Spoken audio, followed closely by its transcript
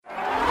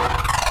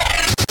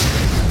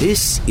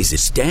This is a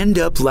Stand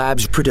Up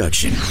Labs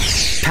production,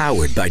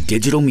 powered by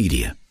digital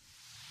media.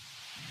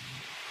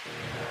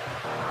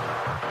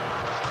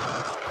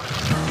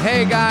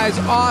 Hey guys,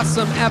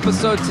 awesome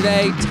episode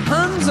today.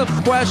 Tons of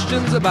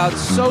questions about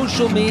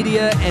social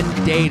media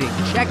and dating.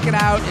 Check it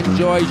out,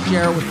 enjoy,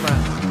 share it with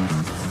friends.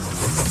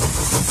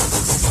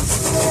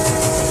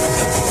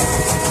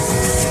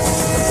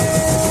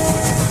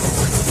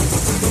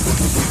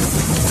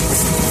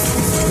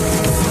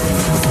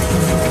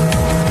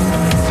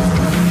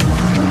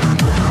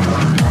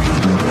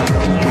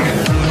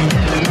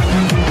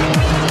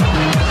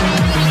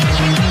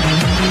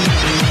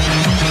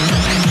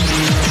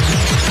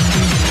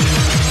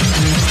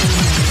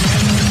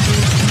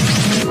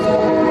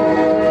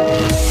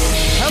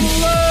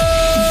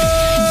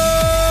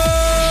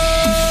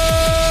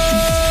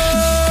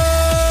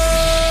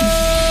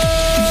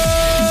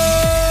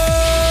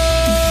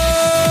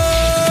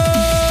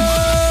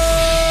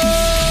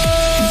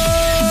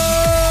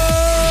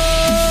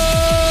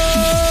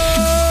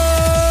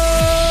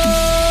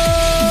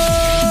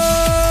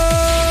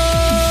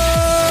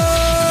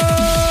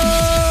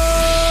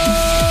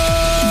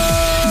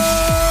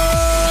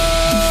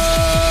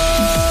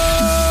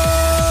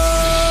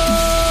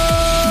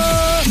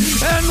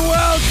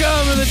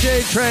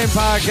 Train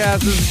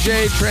Podcast. This is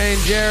J Train,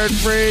 Jared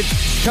Freed,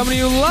 coming to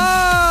you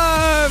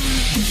live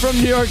from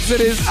New York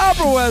City's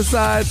Upper West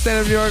Side.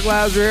 Stand Up New York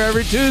Labs. We're here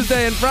every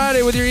Tuesday and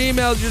Friday with your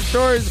emails, your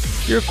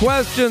stories, your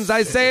questions.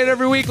 I say it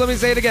every week. Let me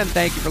say it again.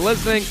 Thank you for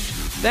listening.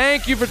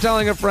 Thank you for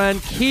telling a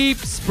friend. Keep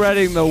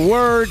spreading the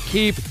word.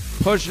 Keep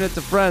pushing it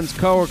to friends,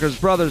 coworkers,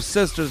 brothers,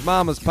 sisters,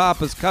 mamas,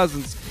 papas,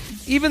 cousins,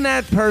 even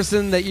that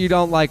person that you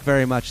don't like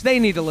very much. They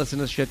need to listen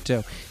to shit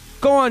too.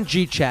 Go on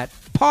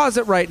GChat. Pause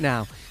it right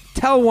now.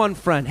 Tell one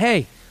friend,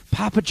 hey,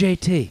 Papa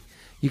JT,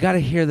 you got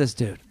to hear this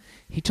dude.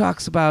 He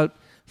talks about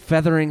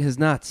feathering his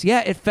nuts.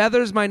 Yeah, it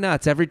feathers my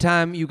nuts. Every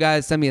time you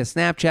guys send me a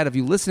Snapchat of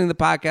you listening to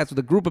the podcast with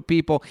a group of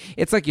people,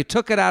 it's like you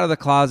took it out of the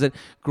closet,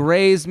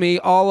 grazed me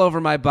all over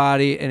my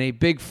body in a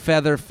big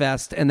feather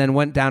fest, and then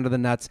went down to the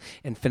nuts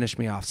and finished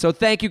me off. So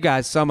thank you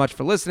guys so much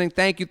for listening.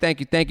 Thank you,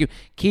 thank you, thank you.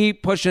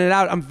 Keep pushing it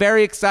out. I'm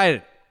very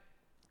excited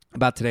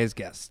about today's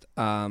guest.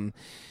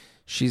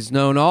 She's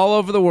known all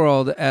over the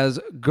world as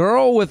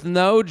Girl with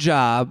No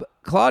Job.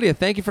 Claudia,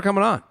 thank you for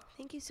coming on.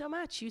 Thank you so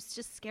much. You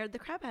just scared the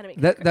crap out of me.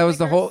 That was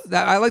the whole...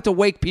 I like to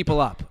wake people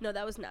up. No,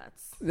 that was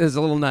nuts. This is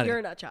a little nutty. You're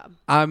a nut job.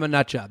 I'm a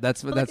nut job.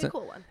 That's a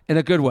cool one. In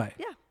a good way.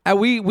 Yeah. And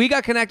we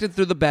got connected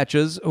through the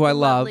Betches, who I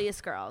love.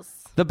 Loveliest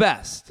girls. The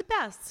best. The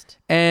best.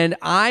 And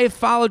I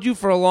followed you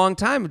for a long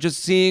time,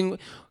 just seeing...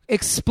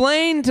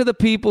 Explain to the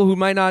people who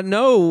might not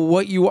know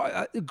what you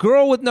are.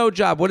 Girl with No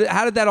Job.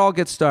 How did that all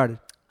get started?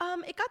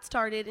 It got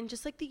started in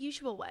just like the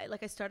usual way.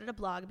 Like I started a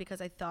blog because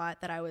I thought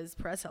that I was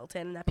Perez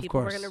Hilton and that people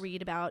were going to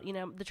read about,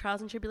 the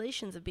trials and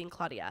tribulations of being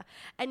Claudia.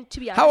 And to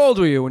be honest... How old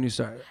were you when you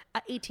started?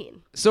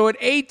 18. So at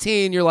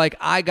 18, you're like,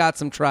 I got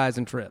some tries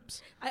and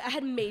tribs. I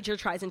had major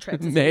tries and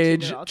tribs as Major an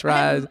 18-year-old.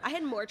 tries. I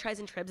had more tries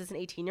and tribs as an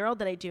 18-year-old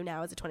than I do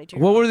now as a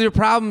 22-year-old. What were your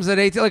problems at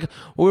 18? Like,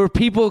 were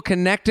people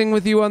connecting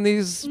with you on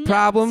these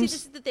problems? See,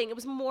 this is the thing. It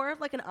was more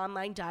of like an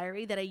online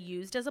diary that I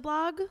used as a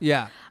blog.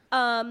 Yeah.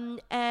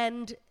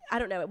 And... I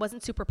don't know. It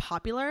wasn't super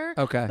popular.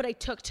 Okay. But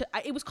it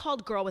was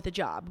called Girl with a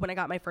Job. When I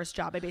got my first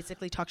job, I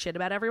basically talked shit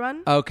about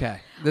everyone. Okay.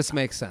 This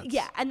makes sense.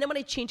 Yeah. And then when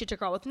I changed it to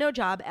Girl with No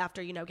Job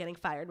after, getting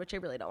fired, which I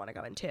really don't want to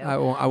go into.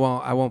 I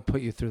won't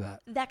put you through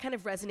that. That kind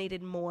of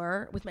resonated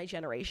more with my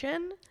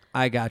generation.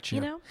 I got you.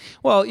 You know?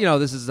 Well,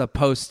 this is a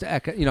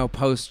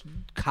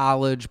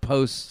post-college,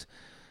 post-grad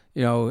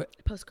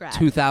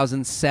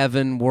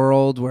 2007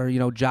 world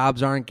where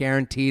jobs aren't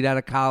guaranteed out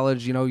of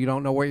college. You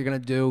don't know what you're gonna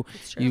do.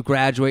 You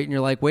graduate and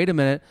you're like, wait a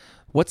minute,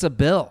 what's a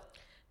bill?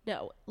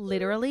 No,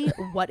 literally,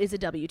 what is a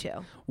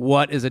W-2?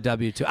 What is a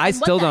W-2? I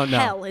still don't know.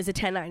 What the hell is a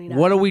 1099?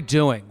 What are we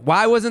doing?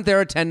 Why wasn't there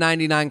a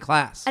 1099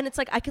 class? And it's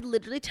like, I could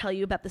literally tell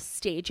you about the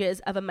stages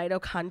of a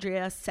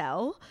mitochondria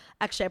cell.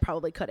 Actually, I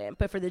probably couldn't,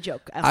 but for the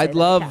joke, I'd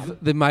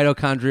love the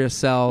mitochondria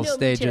cell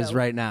stages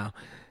right now.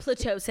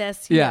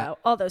 Platosis,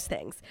 all those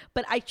things.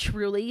 But I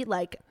truly,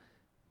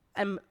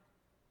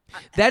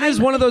 That is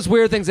one of those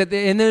weird things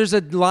and there's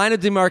a line of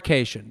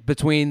demarcation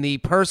between the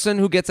person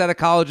who gets out of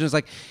college and is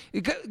like,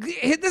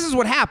 this is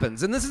what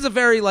happens. And this is a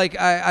very,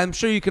 I'm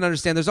sure you can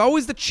understand. There's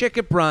always the chick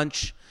at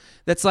brunch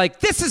that's like,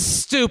 this is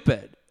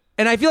stupid.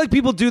 And I feel like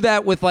people do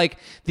that with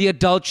the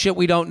adult shit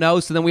we don't know.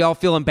 So then we all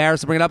feel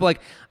embarrassed to bring it up.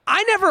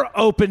 I never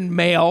opened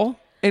mail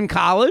in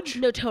college.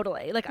 No,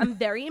 totally. I'm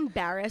very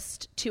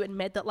embarrassed to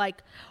admit that,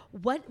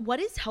 what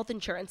is health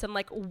insurance? And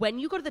when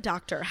you go to the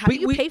doctor, how do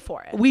you pay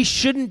for it? We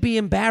shouldn't be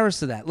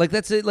embarrassed of that.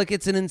 That's it.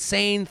 It's an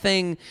insane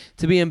thing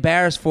to be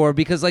embarrassed for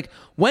because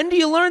when do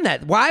you learn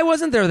that? Why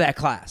wasn't there that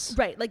class?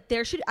 Right.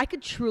 I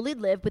could truly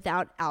live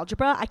without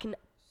algebra. I can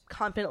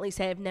confidently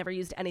say I've never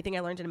used anything I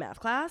learned in a math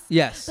class.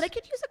 Yes. But I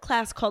could use a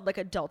class called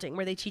adulting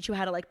where they teach you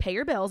how to pay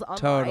your bills online,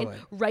 totally.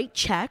 Write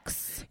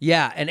checks.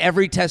 Yeah, and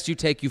every test you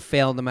take, you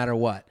fail no matter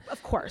what.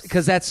 Of course.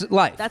 Because that's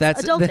life.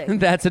 That's adulting.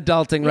 That's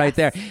adulting right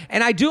there.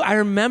 And I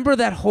remember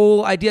that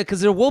whole idea because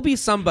there will be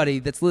somebody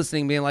that's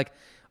listening being like,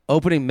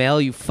 opening mail,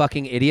 you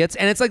fucking idiots.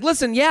 And it's like,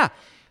 listen, yeah,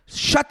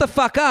 shut the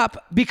fuck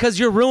up because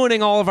you're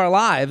ruining all of our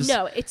lives.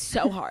 No, it's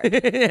so hard.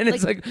 And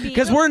it's like,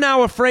 because we're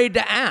now afraid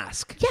to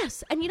ask.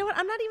 Yes. And you know what?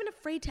 I'm not even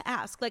afraid to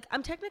ask. Like,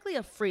 I'm technically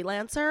a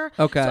freelancer.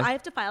 Okay. So I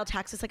have to file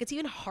taxes. Like, it's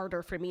even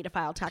harder for me to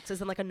file taxes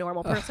than like a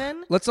normal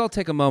person. Let's all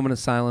take a moment of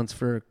silence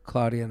for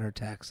Claudia and her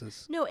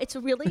taxes. No, it's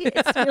really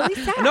sad.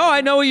 No,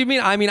 I know what you mean.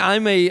 I mean,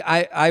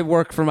 I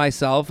work for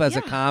myself as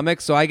a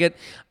comic, so I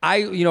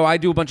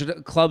do a bunch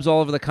of clubs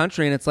all over the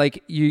country, and it's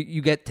like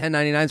you get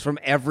 1099s from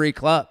every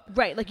club.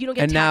 Right. Like, you don't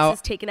get taxes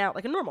taken out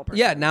like a normal person.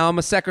 Yeah, now I'm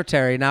a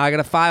secretary. Now I got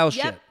to file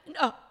shit.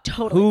 Oh,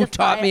 totally. Who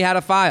taught me how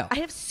to file? I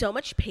have so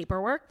much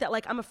paperwork that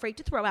like I'm afraid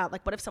to throw out.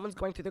 Like, what if someone's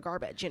going through the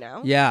garbage, you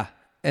know? Yeah.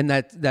 And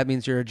that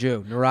means you're a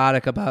Jew.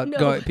 Neurotic about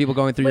people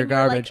going through your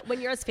garbage.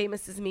 When you're as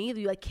famous as me,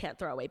 you like can't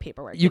throw away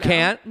paperwork. You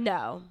can't?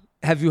 No.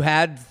 Have you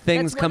had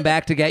things come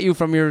back to get you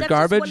from your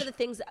garbage? That's one of the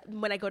things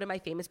when I go to my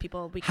famous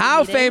people.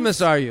 How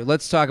famous are you?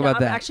 Let's talk about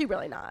that. I'm actually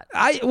really not.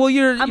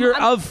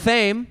 You're of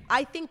fame.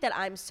 I think that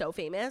I'm so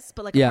famous,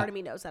 but like a part of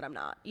me knows that I'm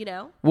not. You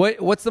know.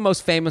 What's the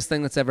most famous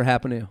thing that's ever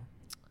happened to you?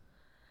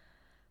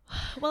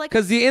 Well,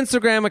 because the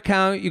Instagram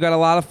account, you got a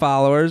lot of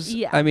followers.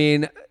 Yeah. I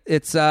mean,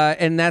 it's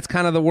and that's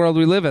kind of the world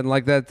we live in.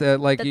 Like that.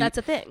 That's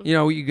a thing. You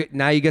know,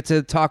 now you get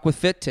to talk with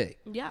Fit T.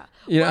 Yeah.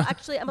 Well,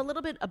 actually, I'm a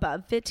little bit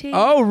above Fit T.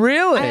 Oh,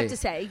 really? I have to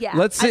say, yeah.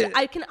 Let's see.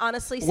 I can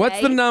honestly say.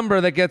 What's the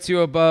number that gets you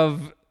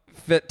above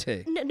Fit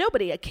T?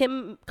 Nobody.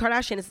 Kim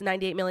Kardashian has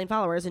 98 million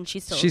followers, and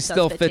she's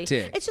still Fit T.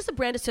 It's just a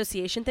brand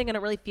association thing. I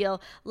don't really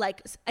feel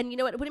like, and you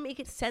know what? It wouldn't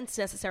make sense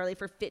necessarily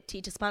for Fit T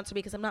to sponsor me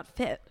because I'm not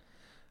fit.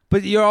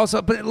 But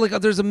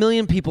there's a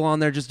million people on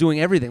there just doing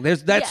everything.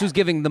 That's who's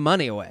giving the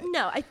money away.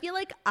 No, I feel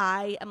like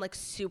I am like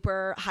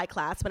super high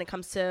class when it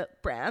comes to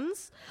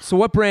brands. So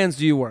what brands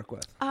do you work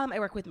with? I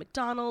work with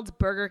McDonald's,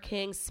 Burger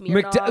King,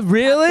 Smirnoff,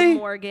 really? Captain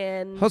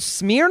Morgan. Oh,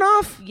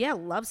 Smirnoff? Yeah,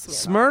 love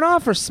Smirnoff.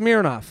 Smirnoff or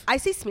Smirnoff? I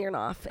say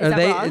Smirnoff. Is that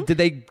wrong? Did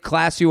they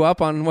class you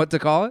up on what to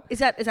call it? Is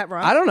that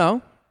wrong? I don't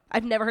know.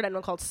 I've never heard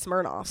anyone called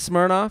Smirnoff.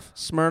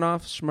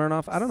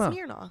 Smirnoff. I don't know.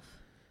 Smirnoff.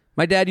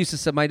 My dad used to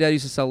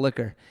sell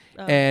liquor,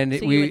 and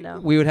so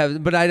we would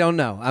have, but I don't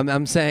know.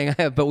 I'm saying,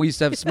 but we used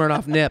to have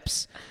Smirnoff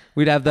nips.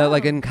 We'd have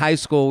like in high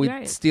school,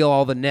 we'd steal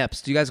all the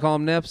nips. Do you guys call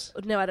them nips?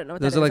 No, I don't know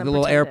what those that are is. like the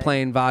little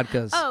airplane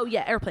vodkas. Oh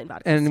yeah, airplane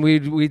vodkas. And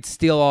we'd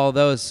steal all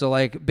those. So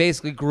like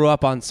basically grew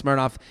up on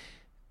Smirnoff,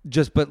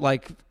 but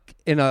like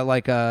in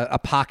a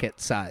pocket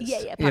size.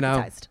 Yeah, pocket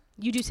sized.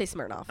 You do say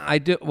Smirnoff. I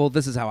do. Well,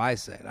 this is how I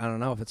say it. I don't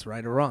know if it's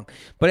right or wrong,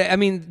 but I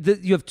mean,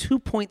 you have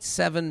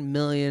 2.7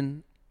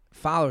 million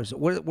followers.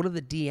 What are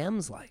the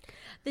DMs like?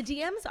 The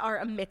DMs are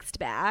a mixed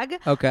bag.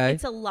 Okay.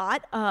 It's a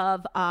lot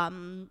of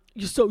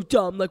you're so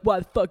dumb, like why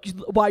the fuck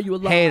why are you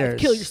alive? Haters.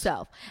 Kill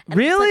yourself. And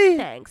really? Like,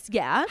 thanks.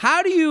 Yeah.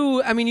 How do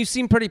you you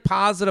seem pretty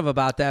positive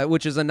about that,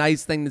 which is a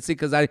nice thing to see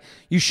because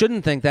you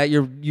shouldn't think that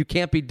you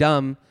can't be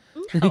dumb.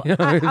 No,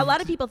 a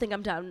lot of people think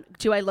I'm dumb.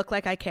 Do I look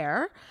like I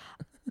care?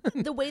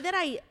 The way that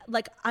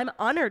I'm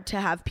honored to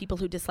have people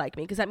who dislike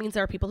me because that means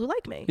there are people who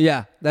like me.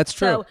 Yeah, that's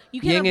true. So you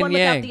can't have one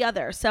without the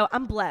other. So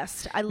I'm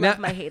blessed. I love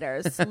my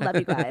haters. Love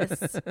you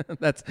guys.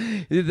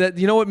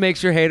 You know what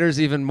makes your haters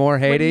even more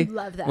hatey? When you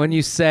love them. When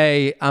you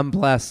say I'm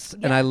blessed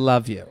and I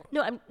love you.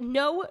 No, I'm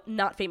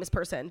not famous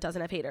person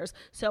doesn't have haters.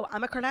 So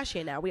I'm a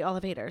Kardashian now. We all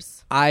have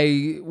haters.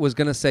 I was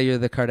gonna say you're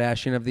the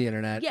Kardashian of the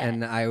internet,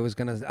 and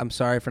yeah. I'm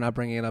sorry for not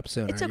bringing it up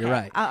sooner. It's okay. You're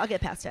right. I'll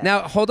get past it.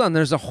 Now hold on.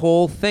 There's a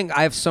whole thing.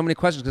 I have so many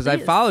questions because I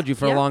followed you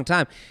for a long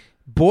time.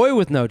 Boy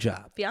with no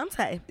job.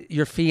 Fiance.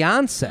 Your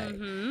fiance.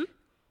 Mm-hmm.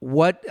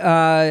 What?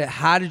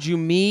 How did you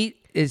meet?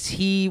 Was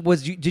he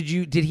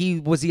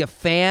a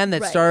fan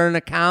that started an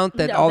account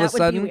that all of a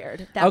sudden? Would be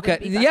weird. That okay,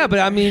 would be yeah, but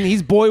weird. I mean,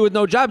 he's boy with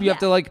no job. You have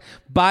to like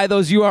buy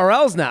those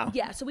URLs now.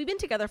 Yeah, so we've been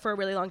together for a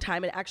really long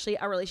time, and actually,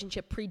 our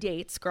relationship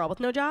predates Girl with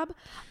No Job.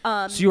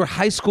 So you were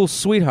high school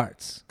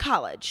sweethearts.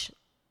 College.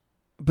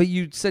 But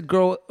you said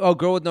Girl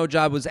with No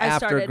Job was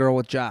after Girl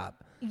with Job.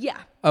 Yeah.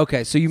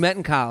 Okay, so you met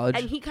in college.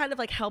 And he kind of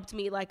like helped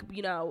me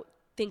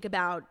think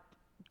about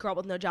Girl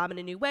with No Job in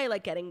a new way,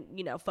 like getting,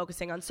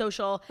 focusing on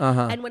social.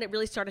 And when it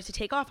really started to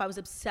take off, I was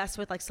obsessed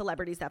with like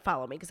celebrities that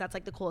follow me because that's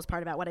like the coolest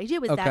part about what I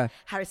do is that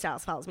Harry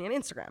Styles follows me on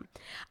Instagram.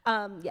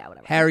 Yeah,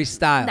 whatever. Harry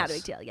Styles. Not a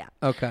big deal, yeah.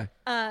 Okay.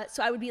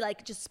 So I would be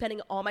like just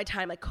spending all my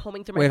time like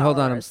combing through my Wait, followers.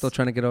 hold on. I'm still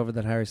trying to get over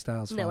that Harry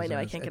Styles. No, I know.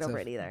 I can't get over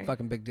it either.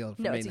 Fucking big deal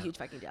for me. No, it's a now. huge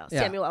fucking deal.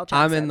 Yeah. Samuel L. Jackson.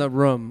 I'm in the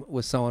room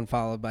with someone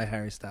followed by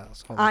Harry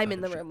Styles. I'm in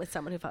the room with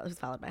someone who's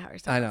followed by Harry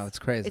Styles. I know. It's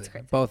crazy. It's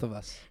crazy. Both of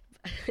us.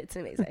 It's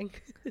amazing.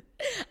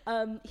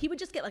 He would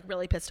just get like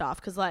really pissed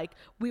off because like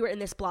we were in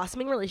this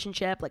blossoming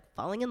relationship, like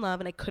falling in love,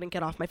 and I couldn't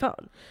get off my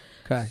phone.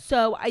 Okay.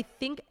 So I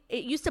think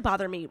it used to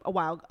bother me a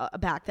while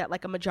back that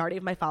like a majority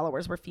of my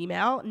followers were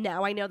female.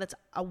 Now I know that's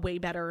a way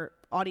better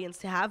audience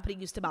to have, but it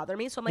used to bother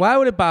me. So I'm like, why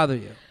would it bother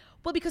you?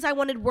 Well, because I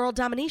wanted world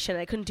domination.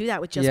 I couldn't do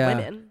that with just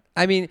women.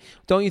 I mean,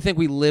 don't you think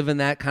we live in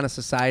that kind of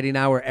society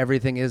now where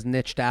everything is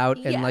niched out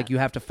and like you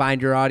have to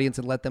find your audience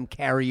and let them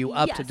carry you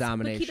up to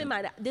domination? But keep in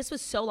mind, this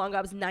was so long ago.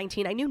 I was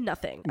 19. I knew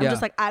nothing. I'm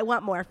just like, I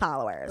want more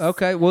followers.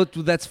 Okay, well,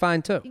 that's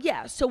fine too.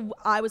 Yeah, so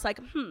I was like,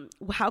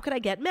 how could I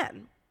get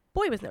men?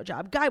 Boy with no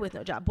job, guy with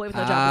no job, boy with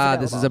no job.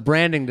 This is a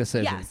branding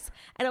decision. Yes.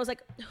 And I was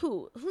like,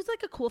 who's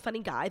like a cool, funny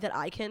guy that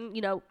I can,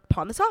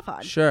 pawn this off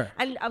on? Sure.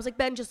 And I was like,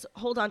 Ben, just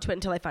hold on to it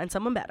until I find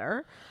someone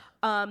better.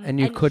 And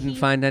you couldn't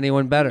find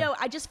anyone better. No,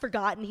 I just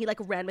forgot, and he like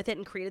ran with it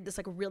and created this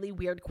like really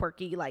weird,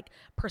 quirky like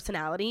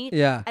personality.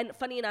 Yeah. And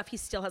funny enough, he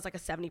still has like a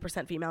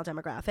 70% female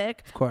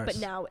demographic. Of course. But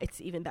now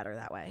it's even better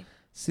that way.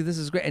 See, this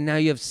is great. And now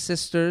you have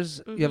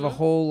sisters. You have a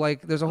whole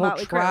there's a whole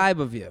Motley tribe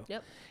crew. of you.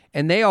 Yep.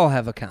 And they all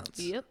have accounts.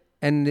 Yep.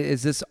 And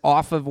is this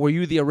off of, were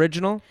you the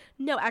original?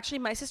 No, actually,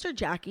 my sister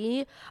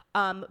Jackie,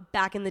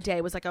 back in the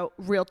day, was like a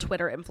real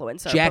Twitter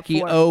influencer.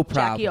 Jackie O Problems.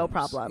 Jackie O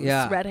Problems.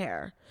 Yeah. Red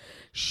hair.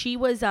 She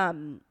was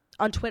on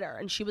Twitter,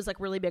 and she was like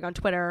really big on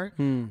Twitter.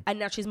 And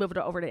now she's moved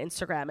over to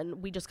Instagram,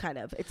 and we just kind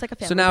of, it's like a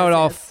family So now business. it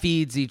all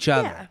feeds each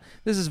other. Yeah.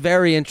 This is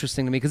very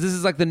interesting to me because this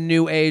is like the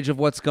new age of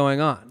what's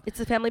going on. It's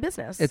a family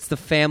business. It's the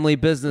family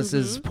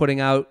businesses putting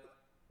out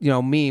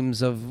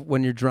memes of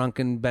when you're drunk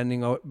and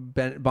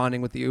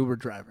bonding with the Uber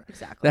driver.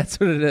 Exactly. That's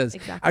what it is.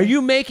 Exactly. Are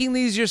you making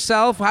these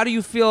yourself? How do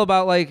you feel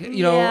about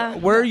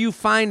where are you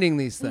finding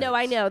these things? No,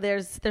 I know.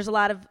 There's a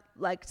lot of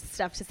like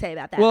stuff to say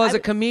about that. Well, as a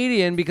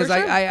comedian, because For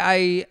sure.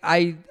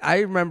 I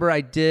remember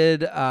I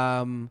did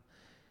I'll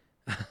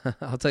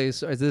tell you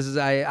stories.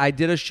 I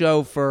did a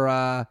show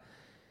for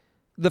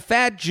the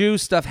Fat Jew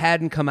stuff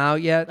hadn't come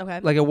out yet.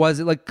 Okay. Like it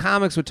wasn't like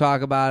comics would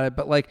talk about it,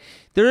 but like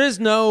there is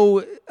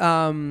no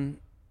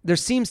there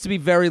seems to be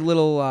very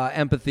little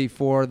empathy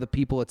for the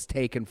people it's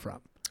taken from.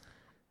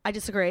 I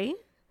disagree.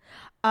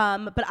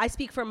 But I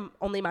speak from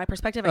only my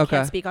perspective. I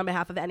can't speak on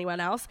behalf of anyone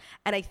else.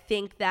 And I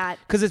think that...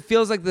 Because it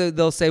feels like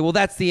they'll say, well,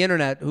 that's the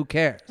internet. Who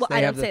cares? Well, I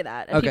don't say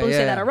that. And people who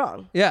say that are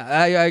wrong. Yeah,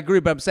 I agree.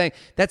 But I'm saying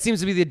that seems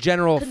to be the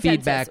general Consensus.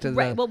 feedback to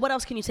right. the... Well, what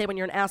else can you say when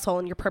you're an asshole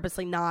and you're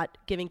purposely not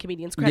giving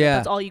comedians credit? Yeah.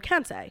 That's all you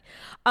can say.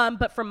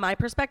 But from my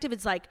perspective,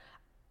 it's like...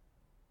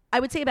 I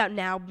would say about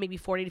now, maybe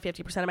 40 to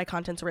 50% of my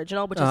content's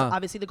original, which is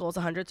obviously the goal is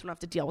 100, so we don't have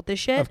to deal with this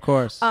shit. Of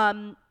course.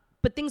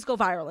 But things go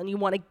viral, and you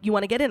want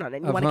to get in on it,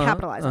 and you want to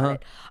capitalize on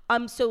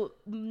it. So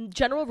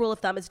general rule of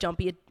thumb is don't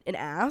be an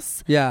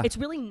ass. Yeah. It's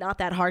really not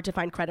that hard to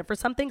find credit for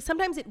something.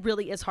 Sometimes it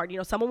really is hard.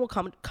 Someone will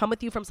come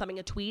with you from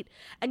a tweet,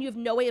 and you have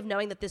no way of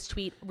knowing that this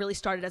tweet really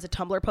started as a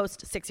Tumblr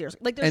post 6 years.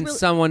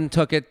 Someone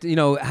took it.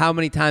 How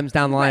many times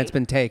down the line it's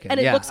been taken?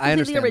 And it looks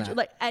completely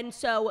original. And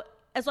so.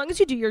 As long as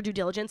you do your due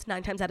diligence,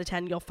 9 times out of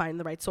 10, you'll find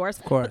the right source.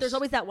 Of course. But there's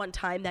always that one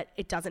time that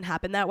it doesn't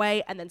happen that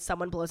way, and then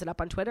someone blows it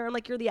up on Twitter,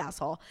 and you're the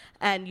asshole,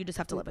 and you just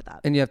have to live with that.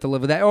 And you have to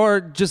live with that,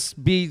 or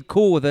just be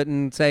cool with it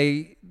and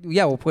say,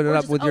 yeah, we'll put it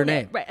up with your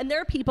name. Right. And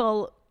there are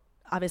people,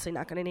 obviously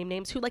not going to name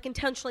names, who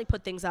intentionally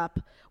put things up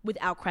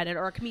without credit,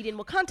 or a comedian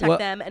will contact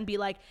them and be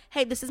like,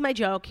 hey, this is my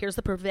joke, here's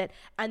the proof of it,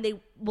 and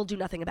they will do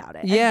nothing about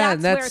it. Yeah,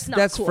 and that's where it's not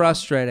that's cool.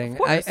 frustrating. Of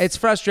course. It's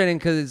frustrating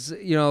because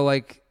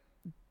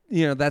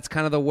that's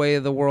kind of the way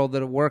of the world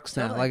that it works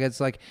now. Totally. It's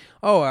like,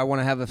 oh, I want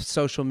to have a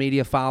social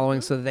media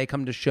following so that they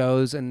come to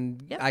shows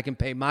and I can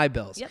pay my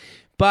bills. Yep.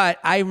 But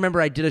I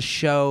remember I did a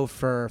show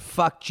for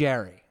Fuck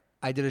Jerry.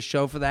 I did a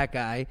show for that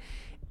guy.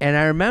 And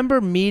I remember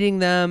meeting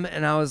them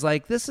and I was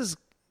like,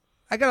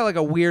 I got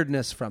a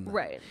weirdness from them.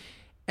 Right.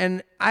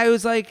 And I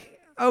was like,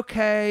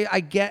 okay,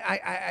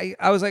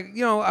 I was like,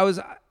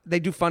 they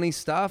do funny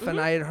stuff and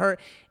I had heard,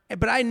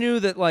 but I knew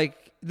that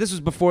this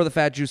was before the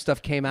Fat Jew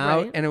stuff came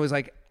out. Right. And it was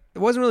like, it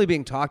wasn't really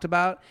being talked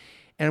about.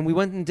 And we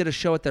went and did a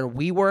show at their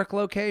WeWork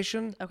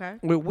location. Okay.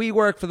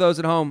 WeWork, for those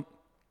at home,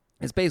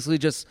 is basically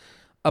just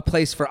a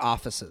place for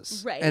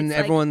offices. Right. And it's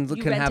everyone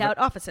you can rent have out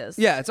offices.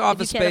 Yeah, it's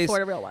office if you can't space.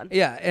 afford a real one.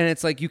 Yeah, and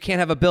it's like you can't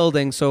have a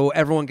building, so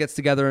everyone gets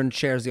together and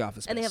shares the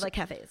office space. And they have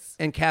cafes.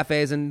 And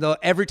cafes, and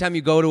every time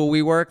you go to a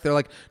WeWork, they're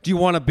like, do you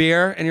want a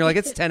beer? And you're like,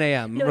 it's 10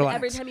 a.m. No, Relax.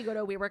 every time you go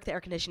to a WeWork, the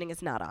air conditioning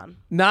is not on.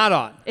 Not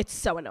on. It's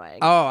so annoying.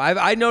 Oh,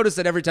 I noticed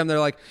that every time they're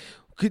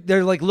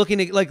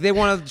looking at, they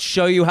want to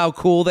show you how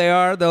cool they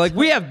are. They're like,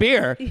 we have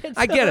beer.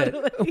 I get it.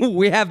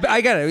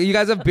 I get it. You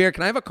guys have beer.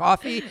 Can I have a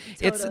coffee?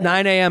 It's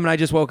 9 a.m. and I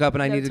just woke up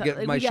and I need to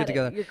get my shit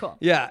together. You're cool.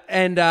 Yeah.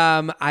 And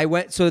I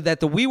went, so that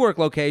the WeWork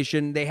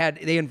location,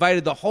 they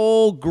invited the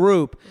whole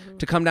group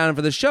to come down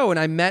for the show. And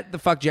I met the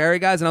Fuck Jerry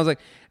guys and I was like,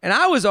 and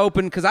I was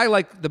open because I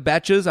like the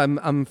Betches.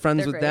 I'm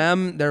friends with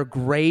them. They're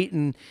great.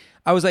 And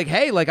I was like,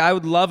 hey, I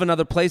would love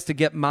another place to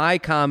get my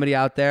comedy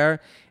out there.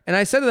 And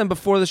I said to them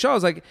before the show, I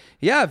was like,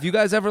 yeah, if you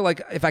guys ever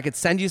if I could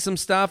send you some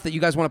stuff that you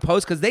guys want to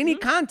post, because they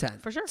need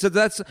content. For sure. So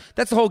that's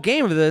the whole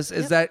game of this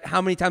is that how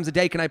many times a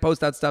day can I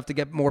post out stuff to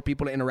get more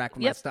people to interact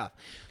with my stuff?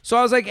 So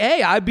I was like,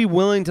 hey, I'd be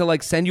willing to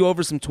send you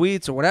over some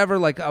tweets or whatever.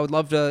 I would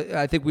love to,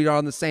 I think we are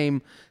on the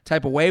same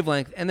type of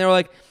wavelength. And they were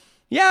like,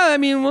 yeah, I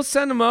mean, we'll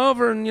send them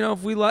over. And,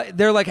 if we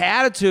their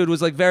attitude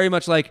was very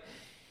much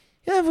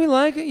yeah, if we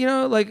like it,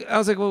 like I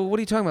was like, well, what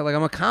are you talking about? Like,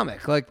 I'm a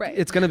comic. Like, Right.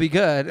 it's gonna be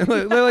good.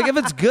 Like, if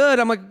it's good,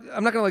 I'm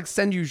not gonna like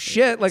send you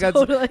shit. Like,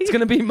 Totally. it's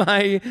gonna be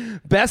my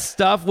best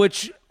stuff,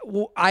 which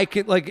I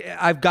could like.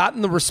 I've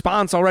gotten the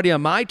response already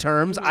on my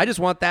terms. I just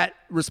want that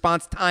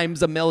response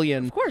times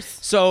 1,000,000. Of course.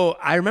 So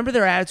I remember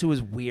their attitude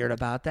was weird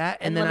about that,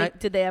 and then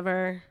did they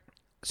ever?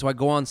 So I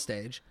go on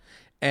stage,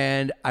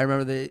 and I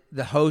remember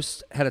the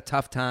host had a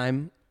tough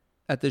time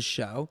at this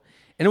show,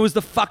 and it was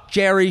the Fuck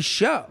Jerry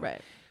show.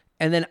 Right.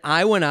 And then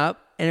I went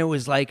up, and it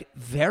was like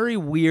very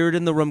weird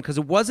in the room because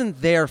it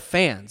wasn't their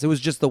fans. It was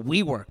just the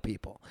WeWork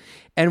people.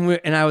 And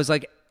I was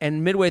like,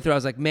 and midway through, I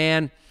was like,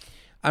 man,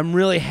 I'm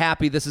really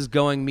happy this is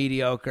going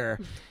mediocre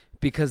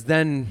because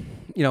then,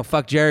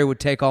 Fuck Jerry would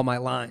take all my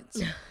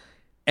lines.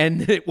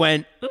 And it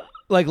went,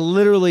 like,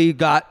 literally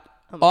got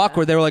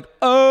awkward. They were like,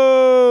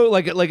 oh,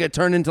 like it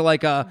turned into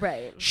like a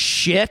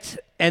shit.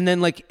 And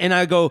then and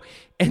I go,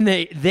 and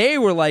they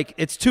were like,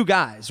 it's two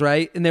guys,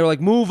 right? And they were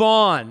like, move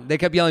on. They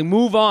kept yelling,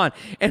 move on.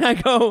 And I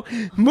go,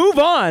 move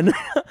on?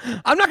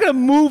 I'm not going to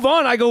move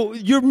on. I go,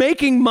 you're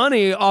making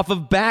money off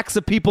of backs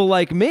of people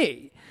like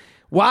me.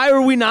 Why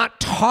are we not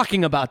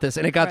talking about this?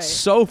 And it got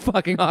so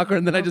fucking awkward.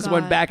 And then I just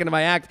went back into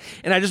my act.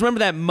 And I just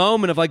remember that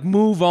moment of like,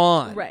 move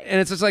on. Right. And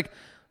it's just like,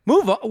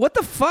 move on. What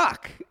the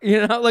fuck?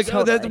 Like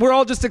Totally. we're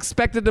all just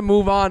expected to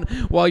move on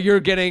while you're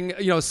getting,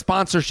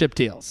 sponsorship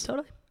deals.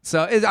 Totally.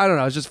 So I don't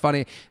know. It's just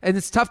funny. And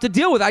it's tough to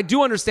deal with. I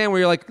do understand where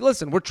you're like,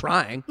 listen, we're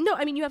trying. No,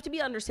 I mean, you have to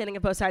be understanding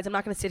of both sides. I'm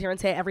not going to sit here and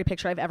say every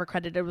picture I've ever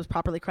credited was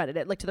properly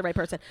credited, like to the right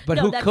person. But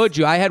no, who could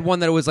you? I had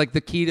one that was like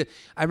the key to,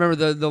 I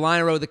remember the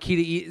line I wrote, the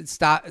key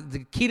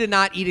to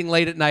not eating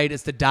late at night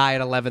is to die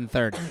at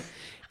 11:30.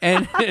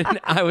 And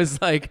I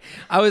was like,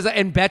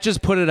 and Betches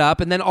put it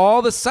up. And then all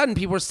of a sudden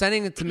people were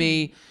sending it to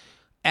me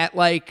at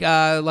like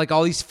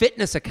all these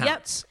fitness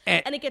accounts.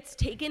 Yep. And it gets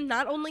taken,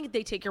 not only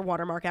they take your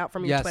watermark out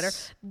from your Twitter,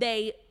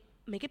 they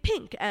make it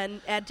pink and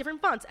add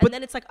different fonts. And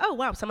then it's like, oh,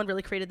 wow, someone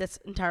really created this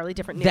entirely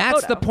different new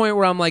That's photo. the point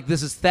where I'm like,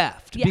 this is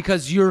theft. Yeah.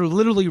 Because you're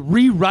literally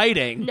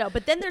rewriting. No,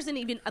 but then there's an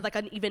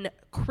even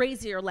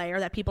crazier layer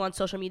that people on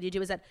social media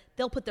do is that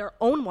they'll put their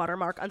own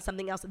watermark on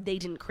something else that they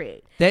didn't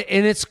create.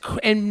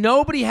 And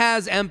nobody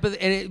has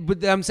empathy.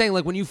 But I'm saying,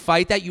 like, when you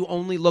fight that, you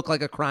only look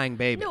like a crying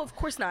baby. No, of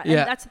course not. Yeah.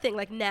 And that's the thing.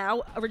 Like,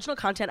 now, original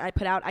content I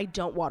put out, I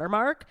don't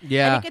watermark.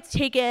 Yeah. And it gets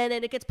taken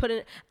and it gets put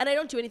in, and I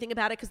don't do anything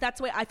about it because that's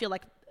the way I feel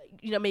like,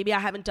 maybe I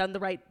haven't done the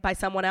right by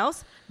someone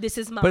else. This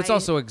is my... But it's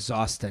also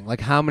exhausting. Like,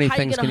 how many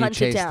things can you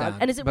chase down?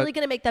 And is it really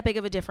going to make that big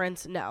of a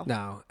difference? No.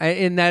 No.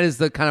 And that is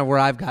the kind of where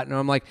I've gotten.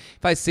 I'm like,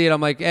 if I see it, I'm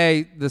like,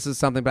 hey, this is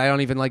something, but I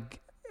don't even like,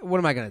 what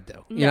am I going to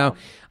do? No.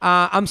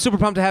 I'm super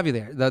pumped to have you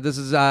there. This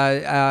is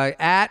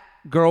at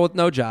Girl With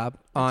No Job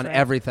on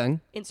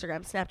everything.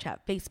 Instagram, Snapchat,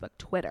 Facebook,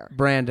 Twitter.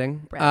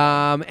 Branding.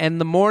 And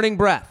The Morning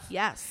Breath.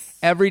 Yes.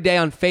 Every day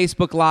on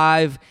Facebook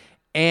Live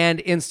and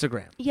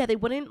Instagram. Yeah, they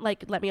wouldn't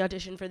let me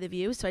audition for The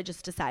View, so I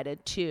just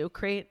decided to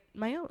create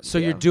my own. So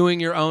you're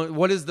doing your own.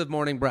 What is The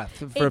Morning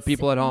Breath for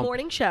people at home? It's a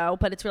morning show,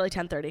 but it's really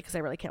 10:30 because I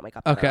really can't wake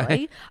up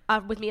early.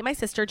 With me and my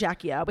sister,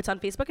 Jackie O. It's on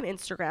Facebook and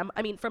Instagram.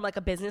 I mean, from like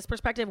a business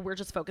perspective, we're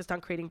just focused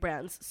on creating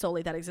brands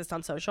solely that exist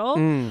on social.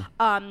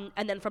 And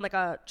then from like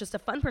just a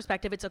fun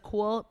perspective, it's a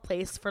cool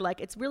place for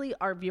it's really,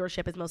 our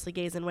viewership is mostly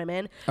gays and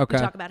women. Okay.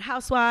 We talk about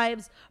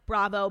Housewives,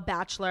 Bravo,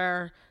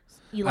 Bachelor,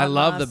 Elon I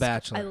love Musk. The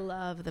Bachelor. I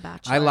love The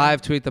Bachelor. I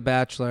live tweet The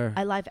Bachelor.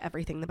 I live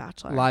everything The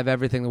Bachelor. Live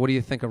everything. What do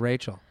you think of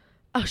Rachel?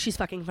 Oh, she's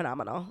fucking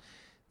phenomenal.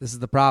 This is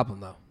the problem,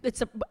 though.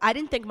 I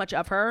didn't think much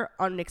of her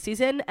on Nick's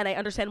season, and I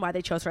understand why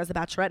they chose her as the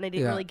Bachelorette, and I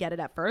didn't really get it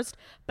at first.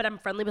 But I'm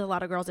friendly with a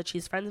lot of girls that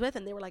she's friends with,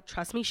 and they were like,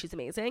 "Trust me, she's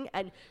amazing,"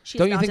 and she's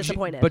not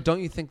disappointed. But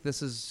don't you think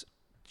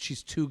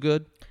she's too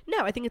good?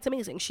 No, I think it's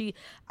amazing.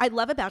 I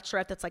love a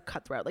Bachelorette that's like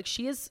cutthroat. Like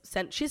she has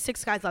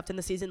 6 guys left in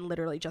the season,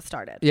 literally just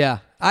started. Yeah,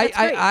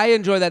 I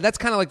enjoy that. That's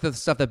kind of like the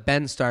stuff that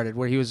Ben started,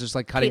 where he was just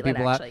like cutting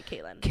people out.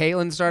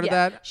 Caitlyn started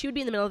that. She would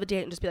be in the middle of a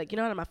date and just be like, you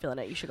know what, I'm not feeling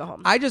it. You should go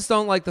home. I just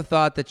don't like the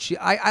thought that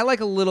I like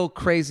a little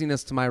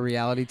craziness to my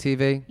reality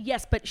TV.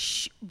 Yes, but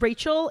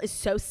Rachel is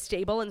so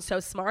stable and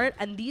so smart,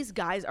 and these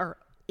guys are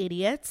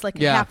idiots. Like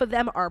half of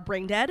them are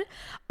brain dead.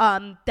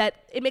 That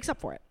it makes up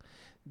for it.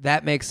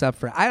 That makes up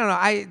for it. I don't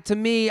know. To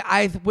me,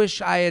 I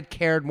wish I had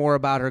cared more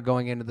about her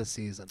going into the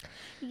season.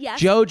 Yes.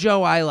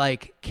 JoJo, I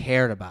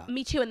cared about.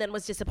 Me too, and then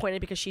was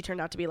disappointed because she turned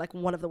out to be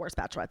one of the worst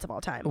bachelorettes of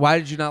all time. Why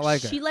did you not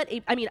like her?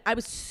 I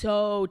was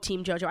so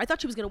team JoJo. I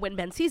thought she was going to win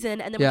Ben's season,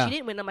 and then when she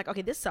didn't win, I'm like,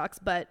 okay, this sucks,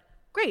 but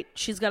great.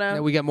 She's going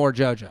to... We get more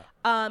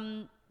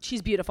JoJo.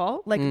 She's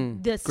beautiful. The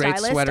great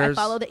stylist, sweaters. I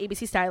follow the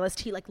ABC stylist.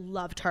 He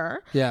loved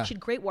her. Yeah. She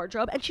had great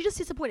wardrobe, and she just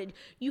disappointed.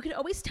 You can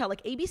always tell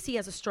ABC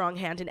has a strong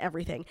hand in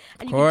everything,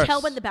 and you can tell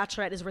when the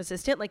Bachelorette is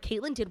resistant.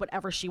 Caitlyn did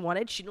whatever she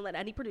wanted. She didn't let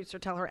any producer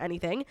tell her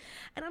anything.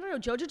 And I don't know,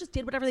 JoJo just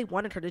did whatever they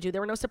wanted her to do.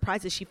 There were no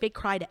surprises. She fake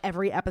cried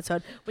every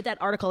episode with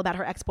that article about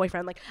her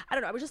ex-boyfriend. I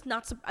don't know. I was just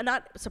not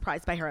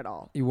surprised by her at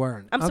all. You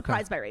weren't. I'm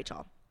surprised by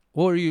Rachel.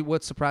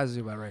 What surprises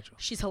you about Rachel?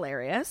 She's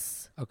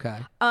hilarious. Okay.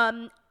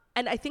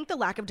 And I think the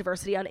lack of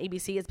diversity on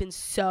ABC has been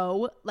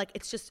so, like,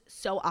 it's just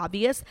so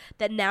obvious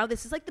that now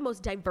this is like the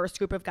most diverse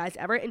group of guys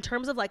ever in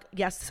terms of like,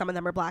 yes, some of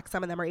them are black,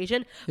 some of them are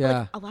Asian. But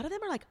like, a lot of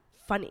them are like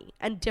funny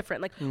and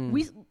different. Like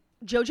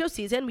JoJo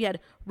season, we had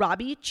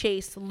Robbie,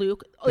 Chase,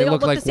 Luke. They all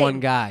look like the same. one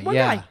guy. One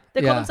guy.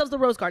 They call themselves the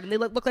Rose Garden. They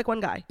look like one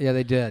guy. Yeah,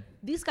 they did.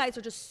 These guys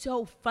are just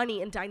so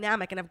funny and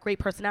dynamic and have great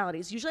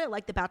personalities. Usually I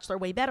like The Bachelor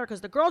way better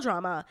because the girl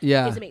drama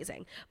is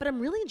amazing. But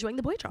I'm really enjoying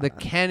the boy drama.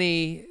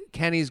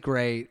 Kenny's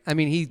great. I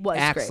mean, he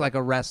acts like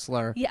a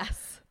wrestler.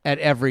 Yes. At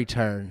every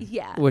turn.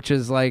 Yeah. Which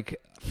is like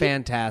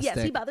fantastic.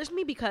 Yes, he bothers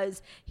me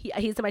because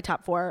he's in my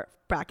top 4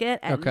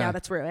 bracket and now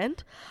that's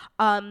ruined.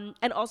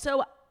 And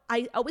also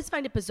I always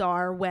find it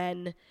bizarre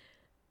when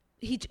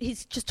he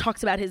just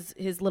talks about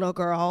his little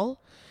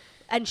girl.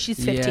 And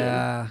she's 15.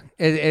 Yeah.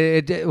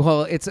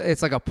 Well,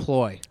 it's like a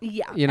ploy.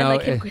 Yeah. You know, and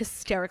like him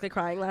hysterically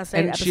crying last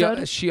night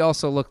episode. She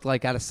also looked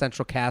like out of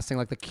Central Casting,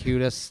 like the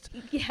cutest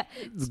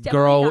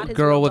girl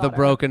with a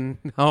broken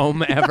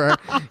home ever.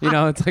 You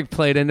know, it's like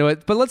played into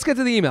it. But let's get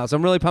to the emails.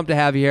 I'm really pumped to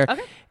have you here.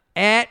 Okay.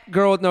 At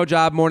Girl With No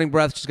Job, Morning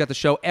Breath. She's got the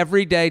show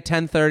every day,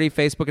 10:30,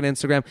 Facebook and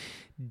Instagram.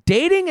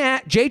 Dating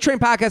at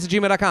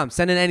jtrainpodcast@gmail.com.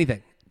 Send in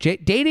anything.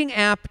 Dating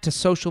app to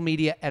social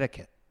media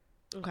etiquette.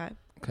 Okay.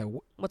 Okay.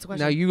 What's the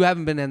question? Now, you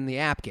haven't been in the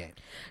app game.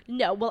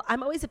 No. Well,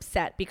 I'm always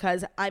upset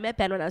because I met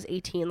Ben when I was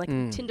 18. Like,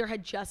 Tinder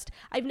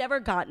I've never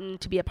gotten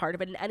to be a part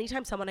of it. And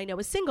anytime someone I know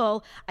is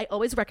single, I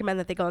always recommend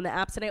that they go on the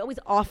apps. And I always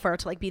offer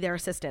to, like, be their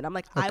assistant. I'm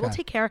like, I will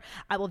take care.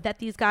 I will vet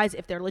these guys.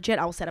 If they're legit,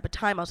 I will set up a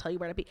time. I'll tell you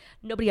where to be.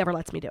 Nobody ever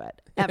lets me do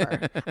it.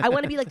 Ever. I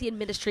want to be, like, the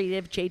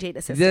administrative J-Date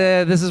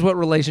assistant. This is what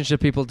relationship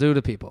people do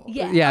to people.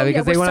 Yeah.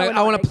 Because they want.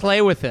 I want to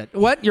play with it.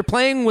 What? You're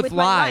playing with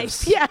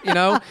lives. Yeah. You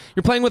know?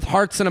 You're playing with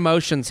hearts and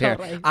emotions here.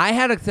 Totally. I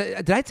had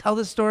did I tell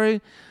this story?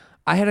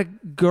 I had a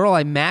girl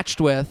I matched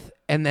with,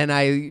 and then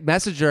I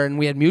messaged her, and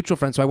we had mutual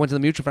friends. So I went to the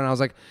mutual friend, and I was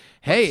like,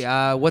 hey,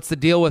 what's the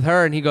deal with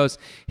her? And he goes,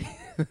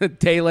 a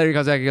day later, he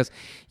comes back, he goes,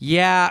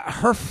 yeah,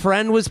 her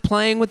friend was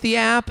playing with the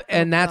app,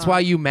 and that's why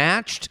you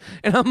matched.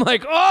 And I'm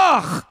like,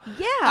 oh,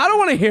 yeah, I don't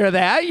want to hear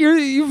that.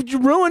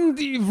 You've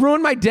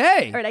ruined my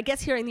day. All right, I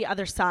guess hearing the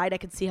other side, I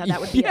could see how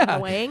that would be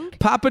annoying.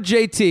 Papa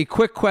JT,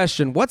 quick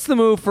question. What's the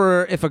move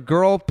for if a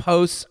girl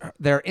posts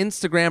their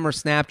Instagram or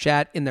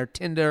Snapchat in their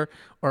Tinder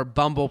or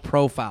Bumble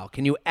profile?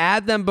 Can you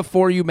add them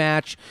before you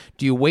match?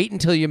 Do you wait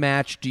until you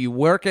match? Do you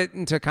work it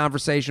into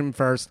conversation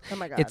first? Oh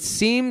my God. It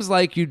seems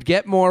like you'd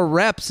get more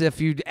reps if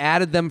you'd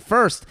added them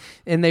first,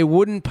 and they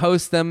wouldn't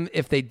post them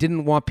if they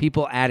didn't want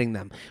people adding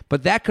them.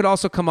 But that could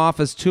also come off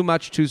as too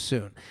much too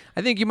soon.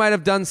 I think you might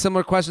have done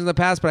similar questions in the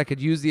past, but I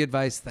could use the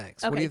advice.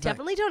 Thanks. Okay, what do you think?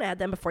 Definitely don't add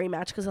them before you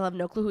match because they'll have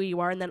no clue who you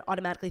are and then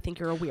automatically think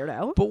you're a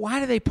weirdo. But why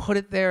do they put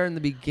it there in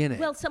the beginning?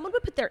 Well, someone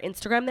would put their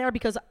Instagram there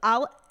because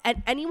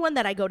anyone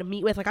that I go to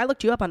meet with, like I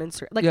looked you up on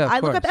Instagram. Like I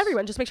look up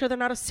everyone, just make sure they're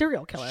not a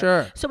serial killer.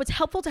 Sure. So it's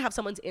helpful to have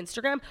someone's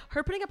Instagram.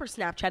 Her putting up her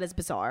Snapchat is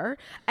bizarre.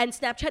 And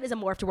Snapchat is a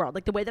morphed world.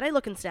 Like the way that I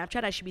look in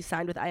Snapchat, I should be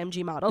signed with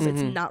IMG models.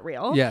 It's not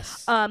real.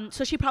 Yes.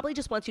 So she probably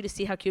just wants you to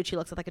see how cute she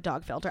looks with like a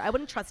dog filter. I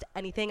wouldn't trust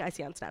anything I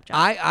see on Snapchat.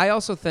 I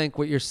also think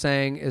what you're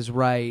saying is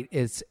right.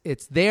 It's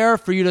there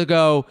for you to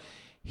go,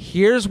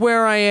 here's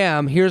where I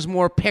am, here's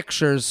more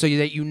pictures so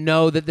that you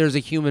know that there's a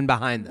human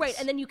behind this. Right,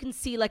 and then you can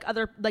see like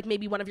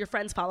maybe one of your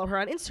friends follow her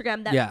on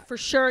Instagram that for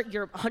sure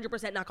you're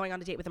 100% not going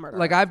on a date with a murderer.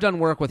 Like I've done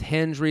work with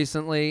Hinge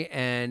recently,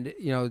 and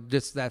you know,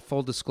 just that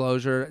full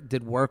disclosure,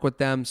 did work with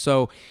them.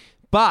 So,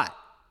 but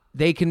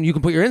you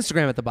can put your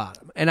Instagram at the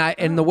bottom.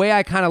 And the way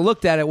I kind of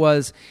looked at it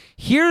was,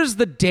 here's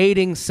the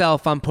dating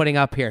self I'm putting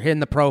up here in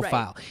the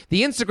profile. Right.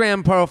 The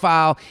Instagram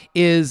profile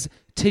is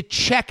to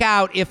check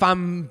out if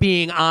I'm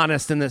being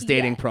honest in this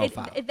dating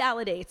profile. It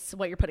validates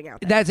what you're putting out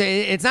there.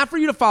 It's not for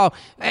you to follow.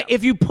 No.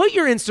 If you put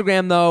your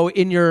Instagram though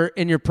in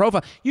your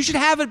profile, you should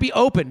have it be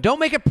open. Don't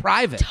make it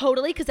private.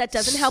 Totally, because that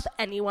doesn't help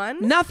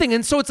anyone. Nothing.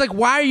 And so it's like,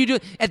 why are you doing?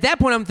 At that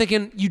point, I'm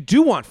thinking you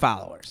do want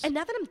followers. And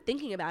now that I'm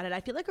thinking about it,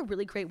 I feel like a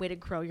really great way to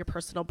grow your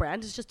personal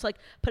brand is just to like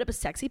put up a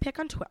sexy pic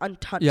on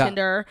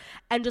Tinder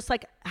and just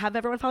like have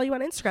everyone follow you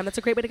on Instagram. That's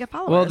a great way to get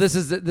followers. Well, this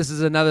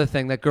is another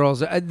thing that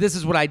girls. This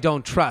is what I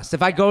don't trust.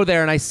 If I go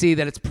there and I see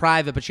that it's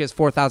private, but she has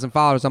 4,000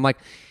 followers, I'm like,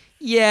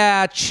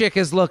 yeah, chick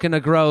is looking to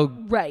grow,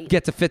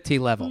 get to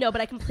 15 level. No,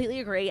 but I completely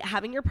agree.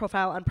 Having your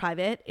profile on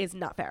private is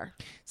not fair.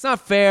 It's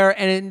not fair.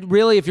 And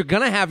really, if you're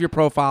going to have your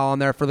profile on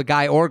there for the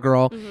guy or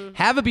girl,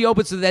 have it be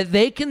open so that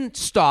they can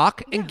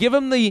stalk and give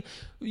them the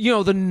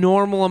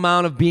normal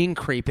amount of being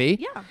creepy.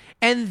 Yeah.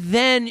 And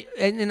then,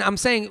 and I'm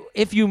saying,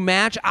 if you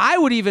match, I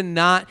would even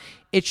not.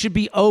 It should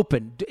be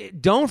open.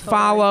 Don't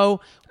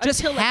follow. Just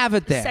until have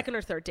it there. Second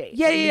or third date.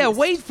 Yeah.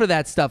 Wait for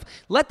that stuff.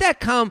 Let that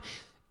come.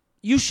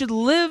 You should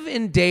live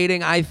in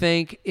dating, I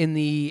think,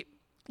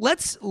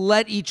 let's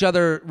let each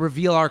other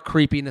reveal our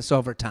creepiness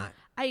over time.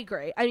 I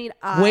agree. I mean,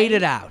 wait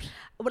it out.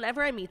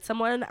 Whenever I meet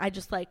someone, I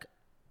just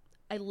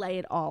I lay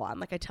it all on.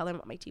 Like I tell them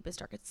what my deepest,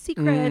 darkest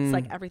secrets,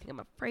 like everything I'm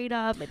afraid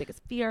of, my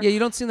biggest fear. Yeah, you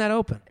don't seem that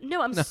open.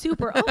 No, I'm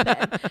super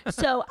open.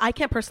 So I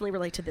can't personally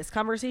relate to this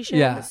conversation.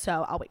 Yeah.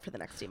 So I'll wait for the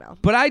next email.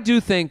 But I do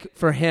think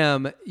for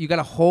him, you got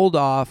to hold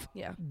off.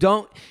 Yeah.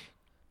 Don't.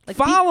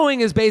 Like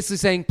Following is basically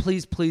saying,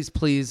 please, please,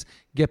 please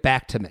get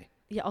back to me.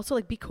 Yeah, also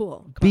like be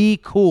cool. Be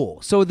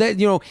cool. So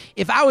that,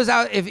 if I was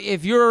out,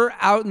 if you're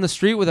out in the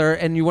street with her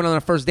and you went on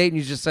a first date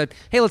and you just said,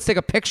 hey, let's take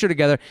a picture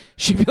together,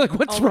 she'd be like,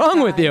 what's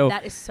wrong with you?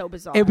 That is so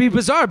bizarre. It'd be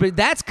bizarre, but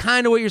that's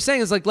kind of what you're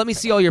saying is like, let me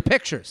see all your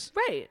pictures.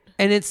 Right.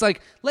 And it's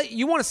like,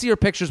 you want to see her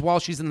pictures while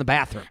she's in the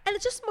bathroom. And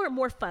it's just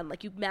more fun.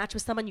 Like you match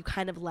with someone you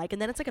kind of like,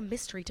 and then it's like a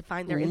mystery to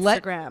find their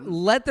Instagram.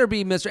 Let there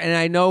be mystery. And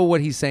I know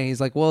what he's saying.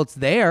 He's like, well, it's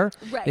there.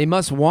 Right. They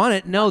must want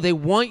it. No, they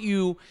want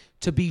you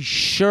to be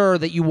sure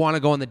that you want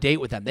to go on the date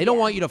with them. They don't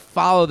want you to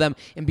follow them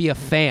and be a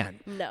fan.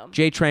 No.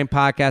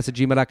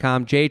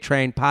 JTrainPodcast@gmail.com.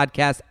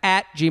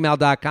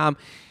 JTrainPodcast@gmail.com.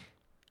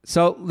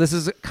 So this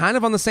is kind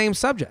of on the same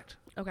subject.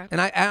 Okay. And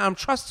I'm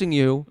trusting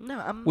you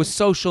No, with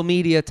social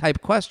media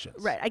type questions.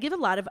 Right. I give a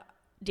lot of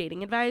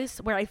dating advice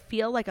where I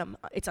feel like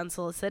it's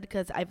unsolicited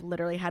because I've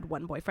literally had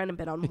one boyfriend and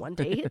been on one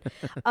date.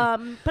 But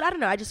I don't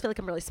know. I just feel like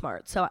I'm really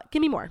smart. So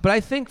give me more. But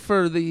I think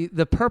for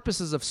the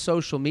purposes of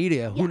social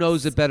media, who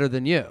knows it better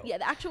than you? Yeah,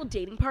 the actual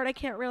dating part I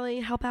can't really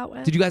help out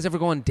with. Did you guys ever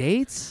go on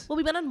dates? Well,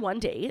 we went on one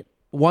date.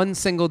 One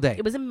single date.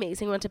 It was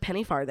amazing. We went to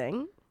Penny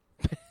Farthing.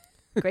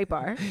 Great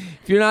bar.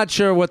 If you're not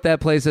sure what that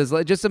place is,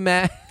 just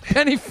imagine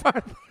Penny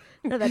Farthing.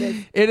 No, that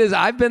is. It is.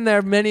 I've been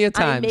there many a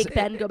time. I make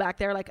Ben go back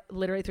there like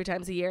literally 3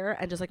 times a year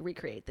and just like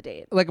recreate the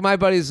date. Like my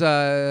buddy's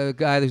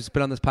guy who's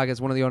been on this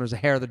podcast, one of the owners of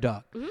Hair of the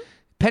Dog. Mm-hmm.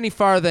 Penny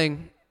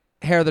Farthing,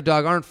 Hair of the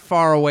Dog aren't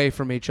far away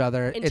from each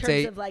other. In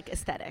terms of like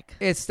aesthetic.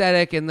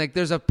 Aesthetic, and like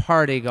there's a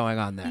party going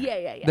on there.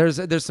 Yeah.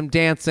 There's some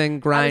dancing,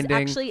 grinding.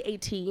 I was actually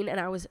 18 and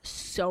I was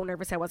so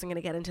nervous I wasn't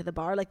going to get into the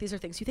bar. Like these are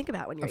things you think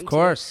about when you're 18. Of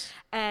course.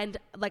 And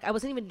like I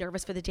wasn't even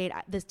nervous for the date.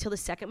 Till the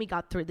second we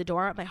got through the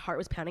door, my heart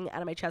was pounding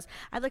out of my chest.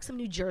 I had like some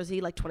New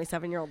Jersey like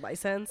 27-year-old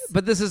license.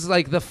 But this is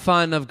like the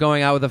fun of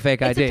going out with a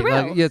fake It's ID. a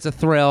thrill. Like, it's a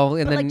thrill.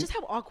 And but then like just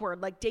how awkward.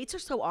 Like dates are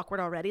so awkward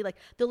already. Like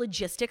the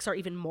logistics are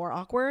even more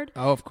awkward.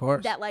 Oh, of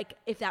course. That like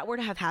if that were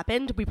to have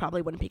happened, we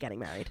probably wouldn't be getting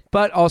married.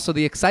 But also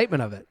the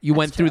excitement of it. You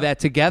went through true. that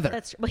together.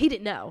 That's true. Well, he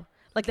didn't know.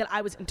 Like that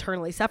I was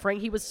internally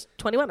suffering. He was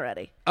 21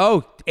 already.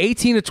 Oh,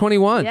 18 to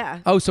 21. Yeah.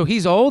 Oh, so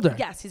he's older.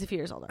 Yes, he's a few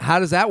years older. How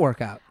does that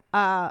work out?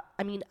 I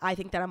mean, I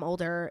think that I'm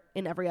older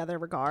in every other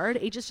regard.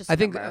 Age is just a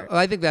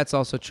I think that's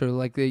also true.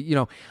 Like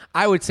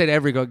I would say to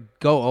every go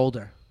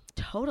older.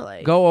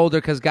 Totally. Go older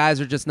because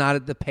guys are just not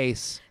at the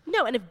pace.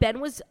 No, and if Ben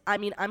was, I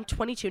mean, I'm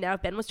 22 now.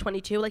 If Ben was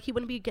 22, like he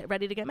wouldn't be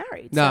ready to get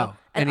married. No, so,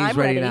 and he's I'm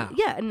ready now.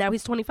 Yeah, and now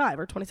he's 25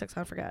 or 26,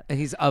 I forget. And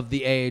he's of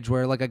the age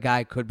where like a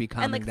guy could be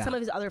calming And like down. some of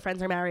his other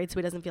friends are married, so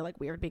he doesn't feel like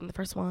weird being the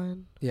first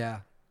one. Yeah.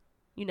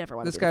 You never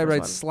want This to be guy the first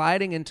writes, one.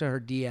 sliding into her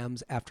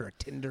DMs after a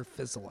Tinder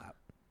fizzle out.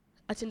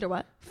 A Tinder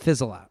what?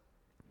 Fizzle out.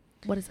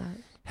 What is that?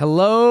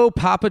 Hello,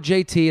 Papa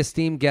JT,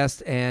 esteemed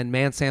guest and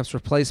Man Sam's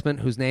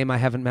replacement, whose name I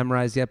haven't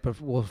memorized yet, but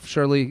will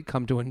surely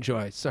come to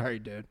enjoy. Sorry,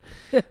 dude.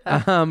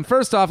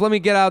 First off, let me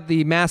get out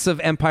the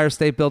massive Empire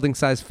State Building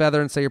size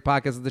feather and say your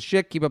podcast is the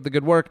shit. Keep up the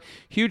good work.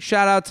 Huge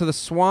shout out to the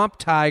Swamp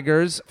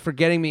Tigers for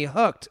getting me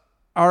hooked.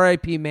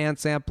 R.I.P. Man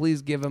Sam.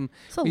 Please give him.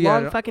 It's a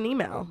long fucking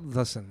email.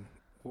 Listen.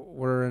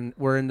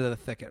 We're into the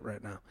thicket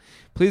right now.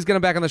 Please get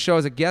him back on the show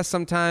as a guest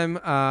sometime.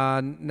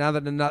 Now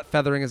that the nut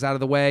feathering is out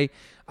of the way,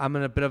 I'm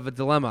in a bit of a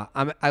dilemma.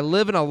 I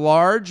live in a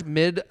large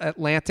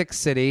mid-Atlantic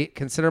city.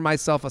 Consider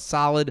myself a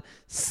solid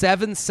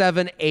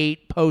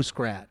 7.78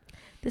 post-grad.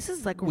 This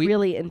is like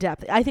really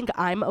in-depth. I think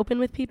I'm open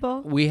with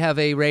people. We have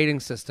a rating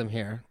system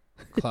here,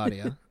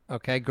 Claudia.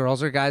 Okay,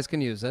 girls or guys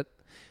can use it.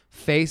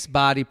 Face,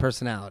 body,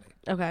 personality.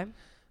 Okay.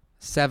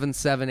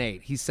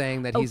 7.78. He's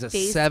saying that he's a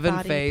face, 7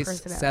 body, face,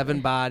 personality.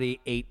 7 body,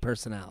 8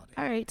 personality.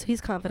 All right, so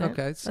he's confident.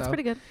 Okay, so that's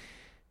pretty good.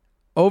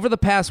 Over the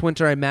past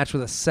winter, I matched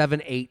with a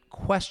 7.8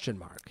 question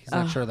mark. He's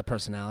not sure of the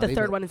personality. The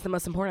third one is the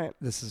most important.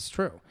 This is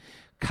true.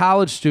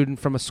 College student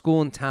from a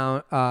school in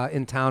town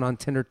on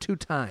Tinder 2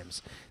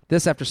 times.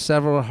 This after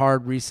several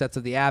hard resets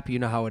of the app. You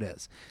know how it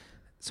is.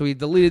 So he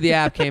deleted the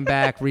app, came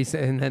back,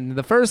 reset, and then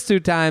the first 2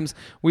 times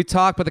we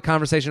talked, but the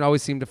conversation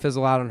always seemed to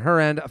fizzle out on her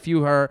end. A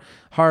few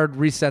hard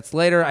resets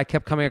later, I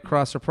kept coming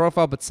across her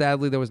profile, but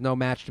sadly there was no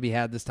match to be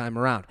had this time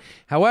around.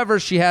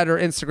 However, she had her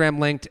Instagram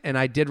linked, and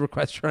I did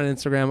request her on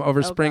Instagram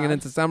over spring and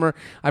into summer.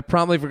 I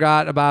promptly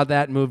forgot about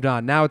that and moved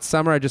on. Now it's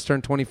summer. I just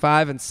turned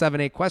 25, and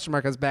 7.8 question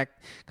mark has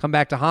come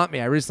back to haunt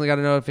me. I recently got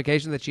a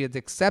notification that she had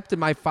accepted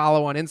my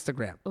follow on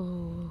Instagram.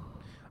 Ooh.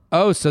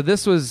 Oh, so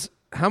this was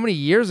how many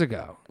years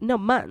ago? No,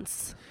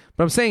 months.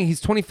 But I'm saying he's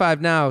 25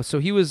 now, so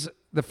he was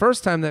the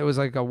first time that was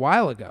like a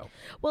while ago.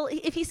 Well,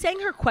 if he's saying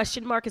her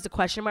question mark is a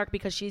question mark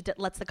because she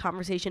lets the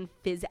conversation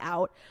fizz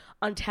out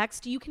on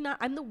text, you cannot.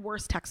 I'm the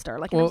worst texter.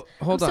 Like, well,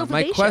 hold I'm on. so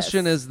My vivacious.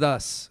 question is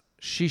thus.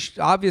 She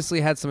obviously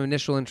had some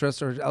initial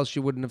interest, or else she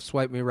wouldn't have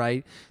swiped me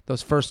right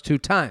those first 2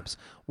 times.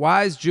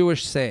 Wise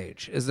Jewish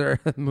sage. Is there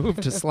a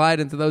move to slide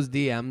into those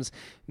DMs?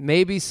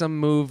 Maybe some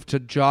move to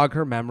jog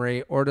her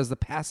memory, or does the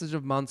passage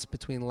of months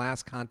between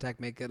last contact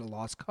make it a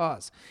lost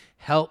cause?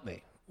 Help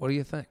me. What do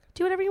you think?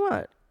 Do whatever you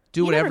want.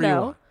 Do whatever you never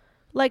know. want.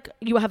 Like,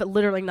 you have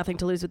literally nothing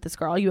to lose with this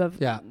girl. You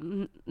have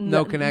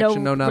no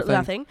connection, no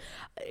nothing.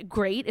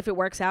 Great if it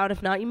works out.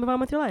 If not, you move on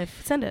with your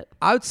life. Send it.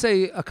 I would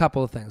say a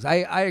couple of things.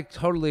 I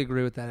totally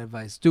agree with that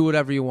advice. Do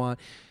whatever you want.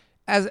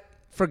 As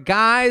for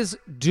guys,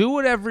 do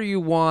whatever you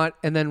want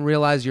and then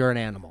realize you're an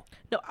animal.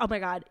 No, oh my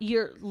God.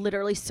 You're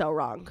literally so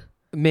wrong.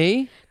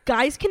 Me?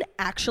 Guys can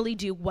actually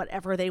do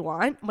whatever they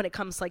want when it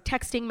comes to like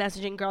texting,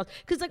 messaging girls.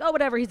 Because like, oh,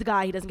 whatever, he's a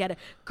guy, he doesn't get it.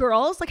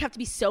 Girls like have to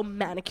be so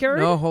manicured.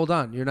 No, hold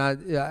on. You're not.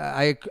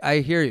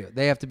 I hear you.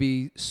 They have to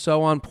be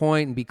so on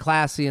point and be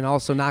classy and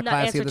also not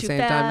classy at the same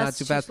time. Not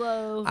too fast.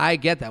 Slow. I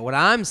get that. What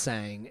I'm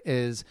saying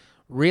is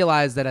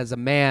realize that as a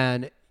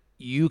man,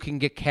 you can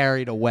get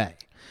carried away.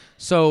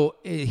 So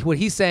what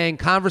he's saying,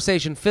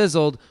 conversation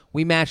fizzled.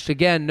 We matched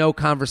again, no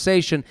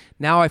conversation.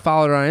 Now I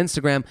followed her on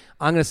Instagram.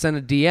 I'm going to send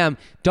a DM.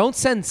 Don't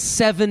send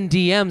 7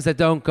 DMs that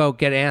don't go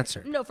get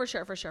answered. No, for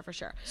sure.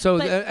 So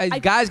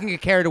guys can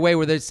get carried away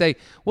where they say,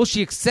 well,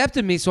 she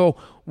accepted me, so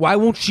why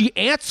won't she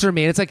answer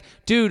me? And it's like,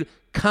 dude,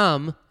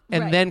 come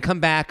and then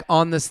come back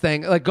on this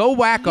thing. Like, go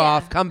whack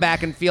off, come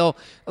back and feel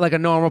like a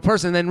normal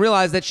person, and then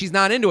realize that she's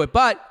not into it.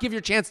 But give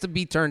your chance to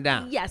be turned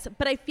down. Yes,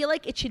 but I feel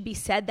like it should be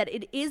said that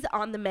it is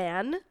on the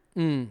man.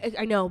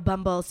 I know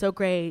Bumble, so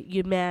great,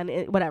 you man,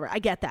 whatever. I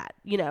get that.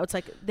 You know, it's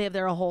like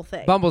they're a whole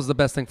thing. Bumble's the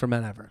best thing for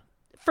men ever.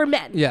 For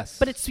men, yes,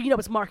 but it's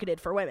it's marketed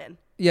for women.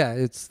 Yeah,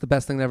 it's the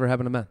best thing that ever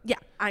happened to men. Yeah,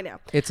 I know.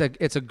 It's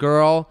a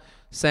girl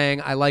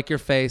saying I like your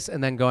face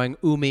and then going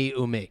ooh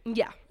me.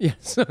 Yeah. Yeah.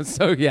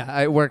 So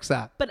yeah, it works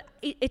out. But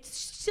it's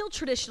still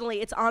traditionally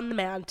it's on the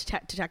man to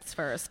text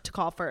first, to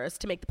call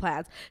first, to make the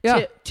plans,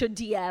 to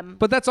DM.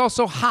 But that's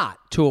also hot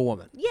to a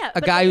woman. Yeah.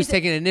 A guy who's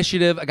taking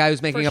initiative, a guy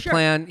who's making a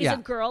plan. Is a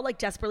girl like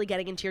desperately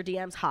getting into your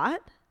DMs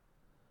hot?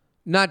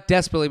 Not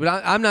desperately, but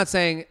I'm not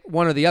saying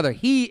one or the other.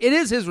 It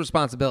is his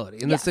responsibility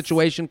in this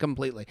situation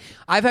completely.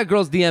 I've had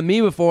girls DM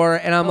me before,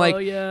 and I'm like, oh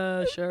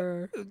yeah,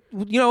 sure.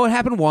 You know, it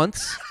happened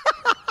once.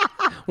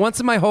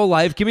 Once in my whole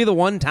life. Give me the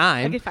one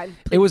time. Okay, fine.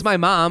 Please. It was my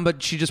mom,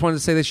 but she just wanted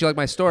to say that she liked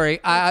my story.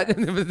 No,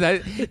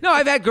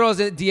 I've had girls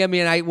that DM me,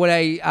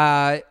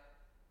 and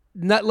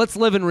let's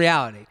live in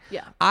reality.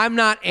 Yeah. I'm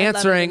not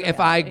answering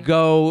if I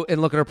go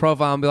and look at her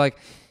profile and be like,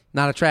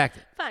 not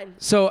attracted. Fine.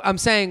 So I'm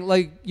saying,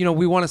 like, you know,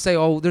 we want to say,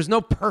 oh, there's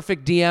no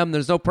perfect DM.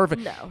 There's no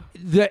perfect. No.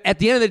 At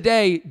the end of the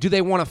day, do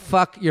they want to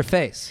fuck your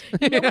face?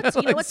 You know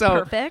what's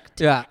perfect?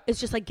 Yeah. It's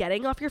just like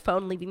getting off your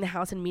phone, leaving the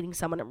house, and meeting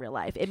someone in real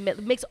life.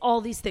 It makes all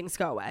these things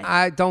go away.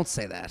 I don't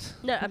say that.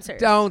 No, I'm serious.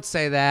 Don't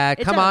say that.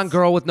 Come on,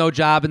 girl with no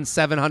job and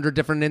 700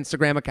 different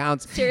Instagram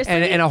accounts. Seriously?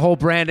 And a whole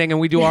branding, and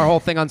we do our whole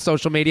thing on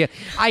social media.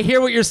 I hear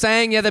what you're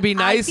saying. Yeah, that'd be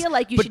nice. I feel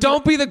like you but should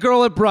don't be the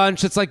girl at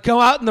brunch. It's like, go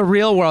out in the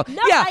real world.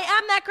 No, yeah, I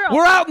am that girl.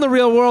 We're out in the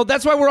real world.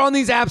 That's why we're on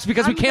these apps,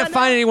 because we can't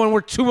find anyone.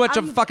 We're too much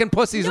of fucking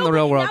pussies in the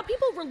real world. Now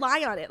people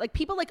rely on it. Like,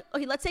 people like,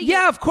 okay, let's say.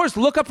 Yeah, of course.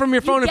 Look up from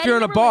your phone if you're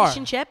in a bar.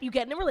 You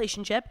get in a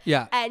relationship.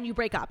 Yeah. And you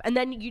break up. And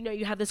then,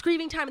 you have this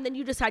grieving time, and then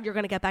you decide you're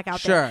going to get back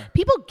out there. Sure.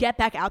 People get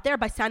back out there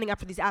by signing up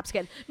for these apps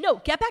again.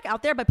 No, get back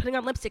out there by putting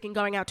on lipstick and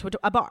going out to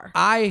a bar.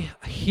 I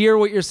hear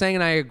what you're saying,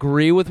 and I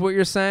agree with what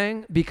you're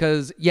saying,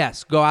 because,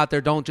 yes, go out there.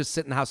 Don't just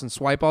sit in the house and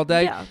swipe all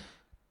day. Yeah.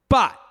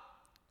 But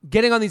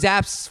getting on these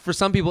apps for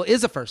some people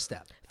is a first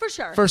step. For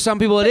sure. For some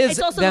people, it's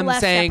also them the last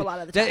saying step a lot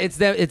of the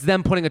time. it's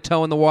them putting a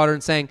toe in the water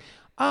and saying,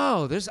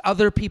 "Oh, there's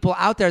other people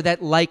out there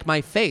that like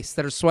my face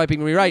that are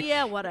swiping me right."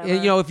 Yeah, whatever.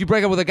 And, if you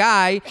break up with a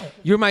guy,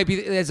 you might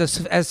be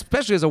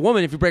especially as a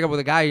woman. If you break up with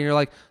a guy and you're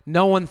like,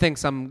 "No one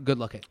thinks I'm good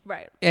looking,"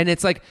 right? And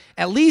it's like,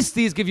 at least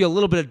these give you a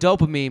little bit of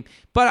dopamine.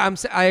 But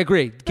I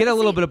agree. Get a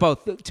little bit of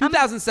both.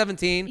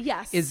 2017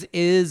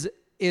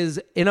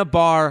 is in a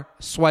bar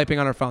swiping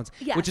on our phones,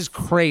 which is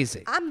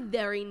crazy. I'm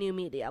very new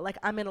media. Like,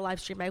 I'm going to live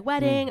stream my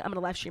wedding. I'm going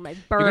to live stream my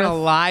birth. You're going to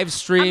live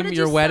stream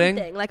your wedding?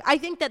 Something. Like, I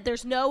think that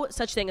there's no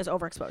such thing as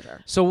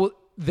overexposure. So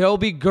there'll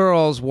be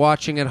girls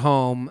watching at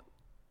home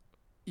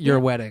your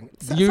wedding.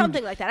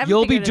 Something like that.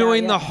 You'll be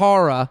doing the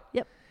horror.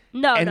 Yep.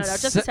 No.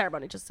 Just a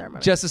ceremony. Just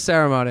a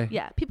ceremony.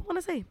 Yeah. People want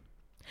to see.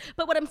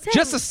 But what I'm saying...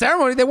 Just a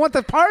ceremony? They want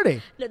the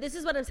party. No, this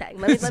is what I'm saying.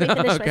 Let me finish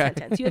my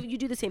sentence. You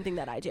do the same thing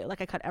that I do. Like,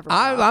 I cut everyone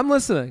off. I'm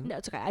listening. No,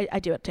 it's okay. I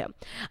do it too.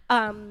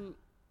 What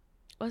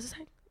was I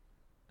saying?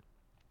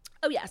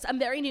 Oh, yes. I'm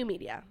very new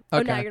media. Okay.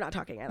 Oh, now you're not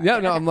talking.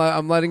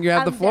 I'm letting you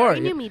have the floor. I'm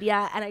very new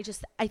media, and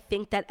I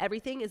think that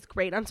everything is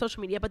great on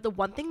social media, but the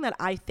one thing that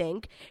I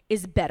think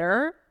is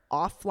better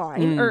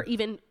offline or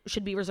even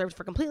should be reserved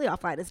for completely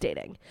offline is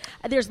dating.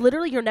 There's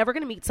literally, you're never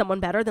going to meet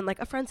somonne better than like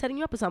a friend setting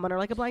you up with someone or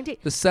like a blind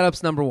date. The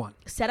setup's number one.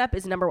 Setup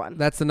is number one.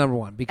 That's the number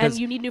one, because and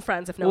you need new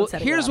friends if no one's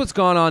setting you up. Here's what's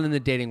going on in the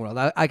dating world.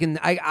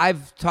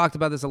 I've talked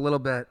about this a little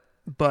bit,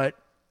 but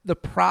the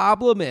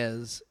problem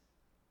is,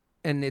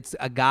 and it's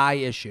a guy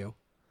issue.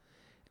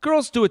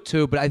 Girls do it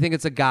too, but I think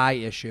it's a guy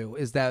issue,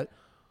 is that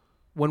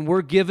when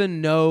we're given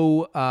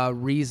no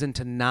reason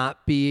to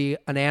not be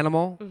an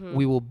animal,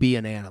 we will be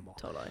an animal.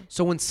 Totally.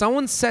 So when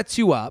someone sets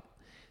you up,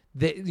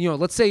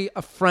 let's say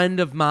a friend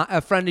of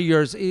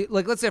yours,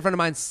 like let's say a friend of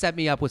mine set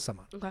me up with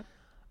someone. Okay.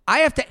 I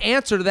have to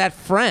answer to that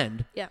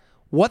friend. Yeah.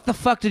 what the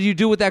fuck did you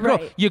do with that girl?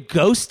 Right. You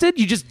ghosted?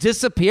 You just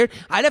disappeared?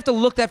 I'd have to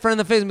look that friend in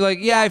the face and be like,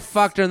 yeah, I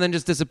fucked her and then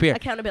just disappear.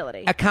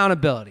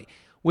 Accountability.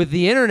 With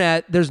the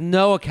internet, there's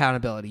no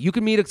accountability. You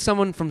can meet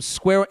someone from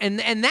square, and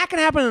that can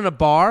happen in a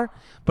bar,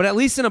 but at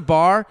least in a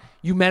bar,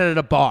 you met at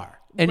a bar.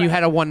 And you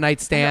had a one-night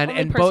stand,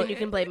 and the only person you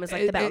can blame is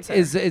like the bouncer.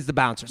 Is the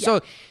bouncer. Yeah.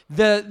 So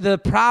the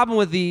problem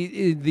with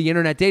the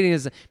internet dating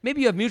is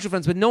maybe you have mutual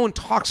friends, but no one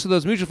talks to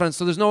those mutual friends,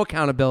 so there's no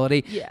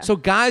accountability. Yeah. So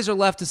guys are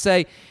left to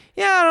say,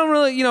 yeah, I don't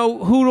really,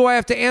 who do I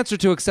have to answer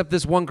to except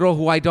this one girl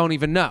who I don't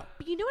even know?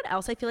 But you know what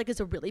else I feel like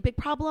is a really big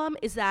problem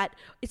is that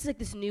it's like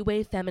this new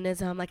wave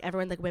feminism, like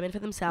everyone's like women for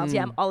themselves.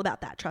 Yeah, I'm all about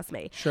that, trust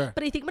me. Sure.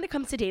 But I think when it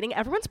comes to dating,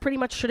 everyone's pretty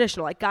much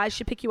traditional. Like guys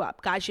should pick you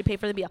up, guys should pay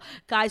for the meal,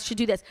 guys should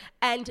do this.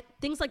 And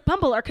things like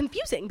Bumble are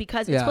confusing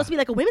because it's supposed to be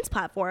like a women's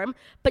platform,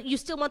 but you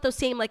still want those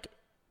same like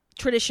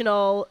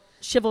traditional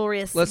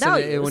chivalrous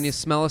values. When you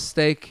smell a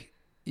steak,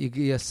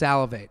 you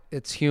salivate.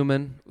 It's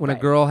human. When a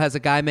girl has a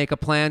guy make a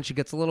plan, she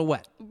gets a little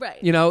wet.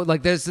 Right.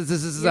 Like this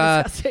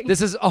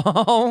is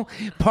all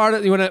part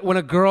of when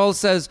a girl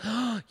says,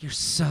 oh, "You're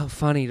so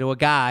funny" to a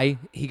guy,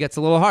 he gets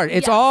a little hard.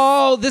 It's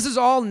this is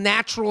all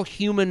natural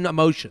human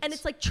emotions. And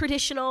it's like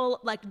traditional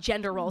like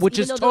gender roles, which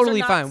even is though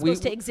totally those are not fine.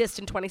 Supposed to exist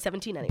in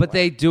 2017 anymore. But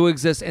they do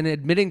exist, and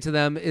admitting to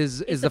them is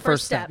the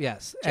first step.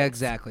 Yes,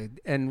 exactly.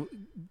 And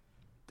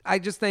I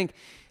just think.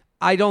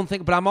 I don't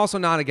think, but I'm also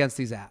not against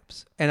these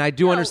apps. And I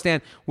do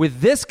understand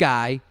with this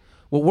guy,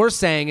 what we're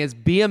saying is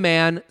be a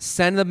man,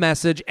 send the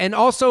message, and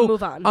also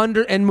move on.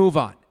 Move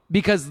on.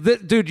 Because,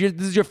 dude,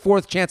 this is your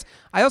fourth chance.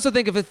 I also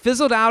think if it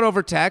fizzled out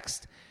over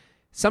text,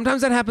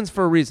 sometimes that happens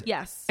for a reason.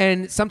 Yes.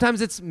 And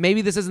sometimes it's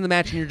maybe this isn't the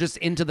match and you're just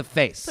into the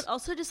face. But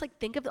also just like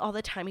think of all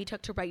the time he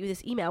took to write you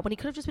this email when he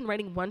could have just been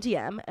writing one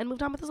DM and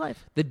moved on with his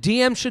life. The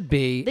DM should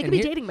be... They could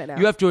be dating by now.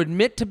 You have to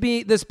admit to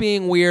this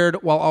being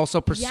weird while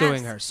also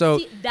pursuing her. So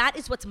see, that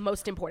is what's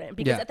most important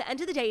because at the end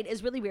of the day, it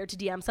is really weird to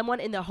DM someone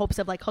in the hopes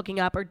of like hooking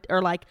up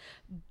or like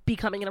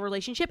becoming in a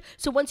relationship.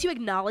 So once you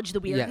acknowledge the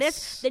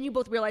weirdness, then you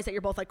both realize that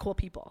you're both like cool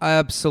people.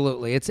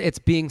 Absolutely. It's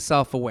being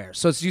self-aware.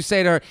 So you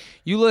say to her,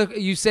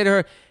 you say to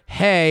her,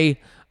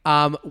 hey...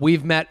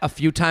 we've met a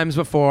few times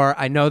before.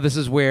 I know this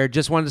is weird.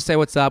 Just wanted to say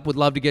what's up. Would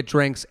love to get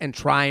drinks and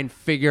try and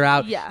figure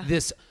out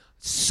this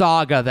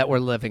saga that we're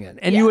living in.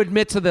 And you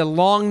admit to the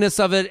longness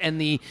of it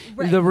and the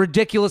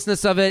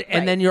ridiculousness of it.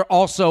 And then you're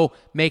also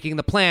making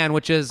the plan,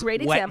 which is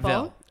great example.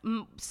 Wetville.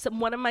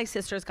 One of my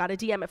sisters got a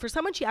DM for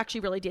someone she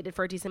actually really dated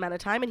for a decent amount of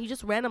time, and he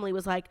just randomly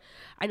was like,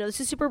 I know this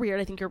is super weird,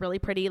 I think you're really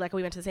pretty, like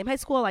we went to the same high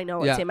school, I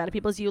know the same amount of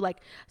people as you, like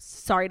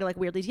sorry to like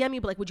weirdly DM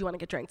you, but like would you want to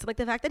get drinks? And like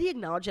the fact that he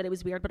acknowledged that it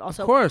was weird but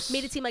also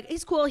made it seem like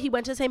he's cool, he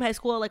went to the same high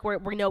school, like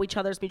we know each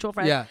other's mutual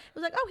friends. It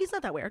was like, oh, he's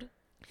not that weird.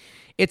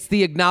 It's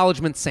the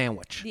acknowledgement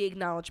sandwich. The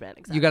acknowledgement,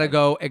 exactly. You got to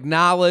go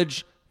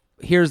acknowledge,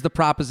 here's the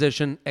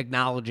proposition,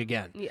 acknowledge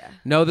again. Yeah.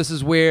 No, this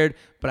is weird,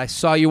 but I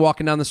saw you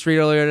walking down the street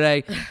earlier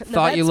today.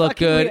 Thought you looked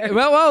good. Weird.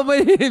 Well,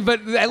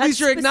 but at least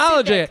you're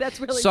acknowledging it.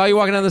 That's really saw you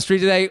walking down the street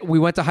today. We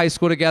went to high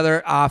school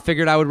together.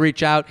 Figured I would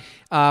reach out.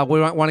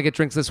 We want to get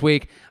drinks this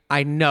week.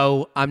 I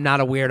know I'm not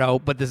a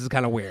weirdo, but this is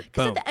kind of weird.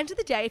 Because at the end of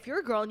the day, if you're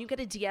a girl and you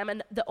get a DM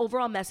and the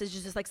overall message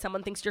is just like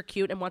someone thinks you're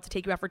cute and wants to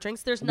take you out for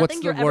drinks, there's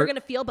nothing you're ever going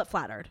to feel but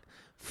flattered.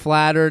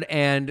 Flattered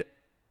and...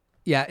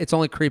 yeah, it's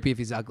only creepy if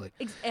he's ugly.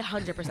 100%.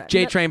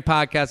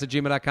 JTrainPodcast at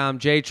gmail.com.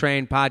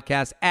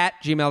 JTrainPodcast at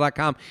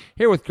gmail.com.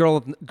 Here with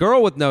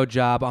Girl with No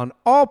Job on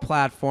all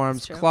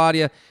platforms.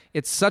 Claudia,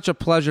 it's such a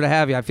pleasure to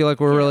have you. I feel like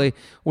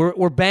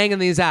we're banging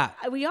these out.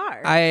 We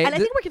are. And I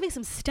think we're giving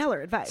some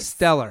stellar advice.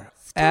 Stellar.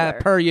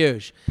 Per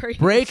usual.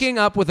 Breaking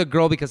up with a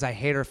girl because I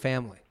hate her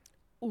family.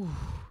 Ooh.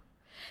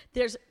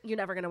 You're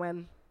never going to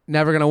win.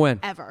 Never going to win.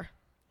 Ever.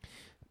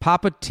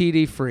 Papa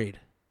TD Freed.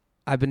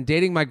 I've been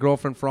dating my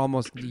girlfriend for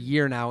almost a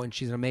year now, and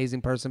she's an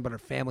amazing person, but her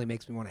family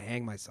makes me want to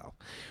hang myself.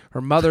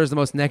 Her mother is the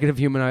most negative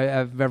human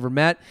I've ever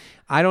met.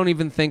 I don't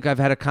even think I've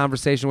had a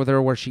conversation with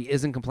her where she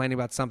isn't complaining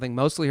about something,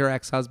 mostly her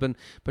ex-husband,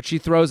 but she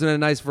throws in a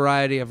nice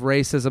variety of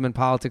racism and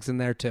politics in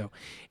there too.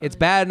 It's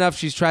bad enough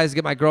she tries to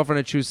get my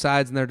girlfriend to choose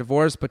sides in their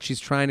divorce, but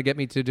she's trying to get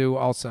me to do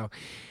also.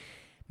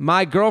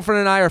 My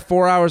girlfriend and I are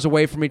 4 hours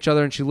away from each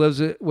other, and she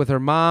lives with her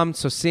mom,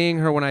 so seeing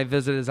her when I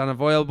visit is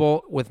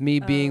unavoidable, with me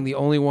being the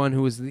only one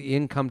who has the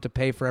income to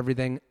pay for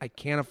everything. I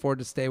can't afford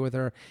to stay with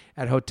her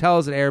at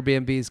hotels and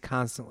Airbnbs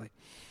constantly.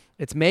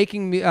 It's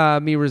making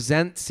me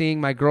resent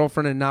seeing my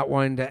girlfriend and not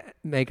wanting to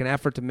make an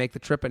effort to make the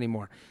trip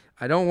anymore.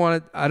 I don't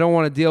want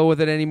to deal with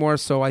it anymore,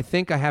 so I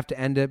think I have to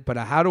end it, but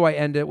how do I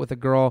end it with a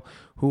girl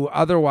who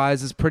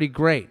otherwise is pretty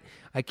great?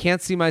 I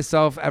can't see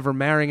myself ever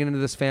marrying into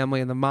this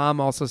family. And the mom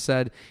also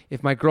said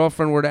if my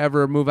girlfriend were to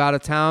ever move out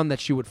of town,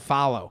 that she would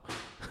follow.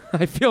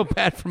 I feel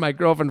bad for my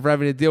girlfriend for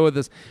having to deal with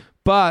this.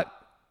 But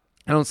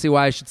I don't see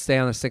why I should stay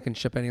on a sinking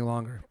ship any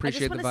longer. Appreciate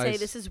the advice. I just want to say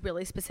this is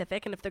really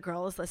specific, and if the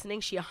girl is listening,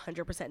 she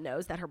 100%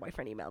 knows that her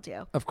boyfriend emailed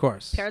you. Of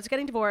course. Parents are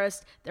getting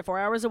divorced. They're 4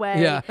 hours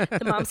away. Yeah.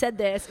 The mom said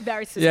this.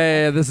 Very specific.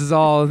 Yeah. This is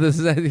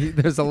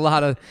there's a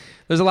lot of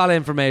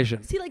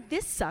information. See, like,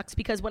 this sucks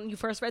because when you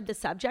first read the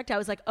subject, I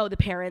was like, oh, the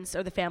parents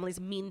or the family's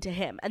mean to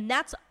him, and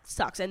that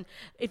sucks. And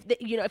if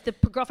the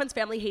girlfriend's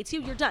family hates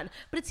you, you're done.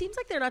 But it seems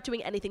like they're not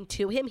doing anything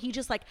to him. He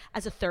just, like,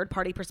 as a third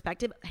party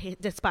perspective, he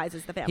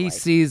despises the family. He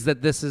sees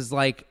that this is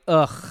like,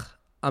 ugh,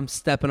 I'm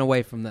stepping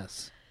away from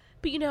this.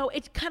 But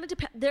it kind of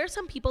depends. There are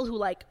some people who,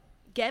 like,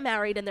 get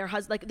married and their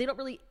husband, like, they don't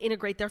really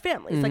integrate their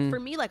families. Mm-hmm. Like, for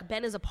me, like,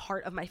 Ben is a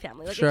part of my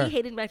family. Like, Sure. if he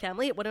hated my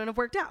family, it wouldn't have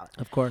worked out.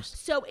 Of course.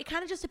 So it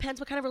kind of just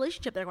depends what kind of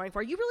relationship they're going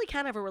for. You really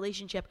can have a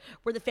relationship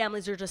where the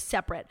families are just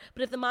separate.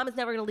 But if the mom is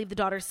never going to leave the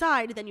daughter's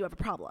side, then you have a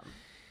problem.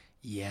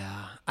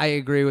 Yeah, I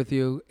agree with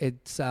you.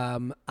 It's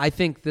I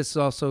think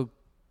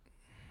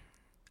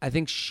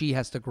she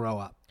has to grow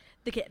up.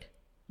 The kid.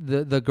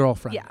 The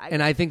girlfriend. Yeah.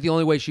 And I think the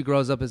only way she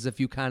grows up is if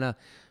you kind of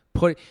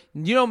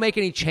you don't make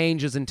any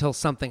changes until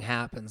something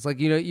happens.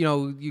 Like,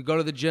 you go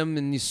to the gym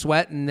and you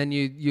sweat and then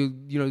you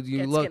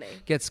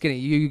get skinny.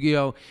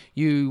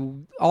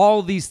 You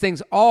all these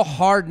things, all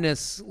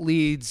hardness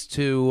leads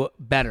to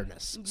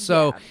betterness.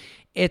 So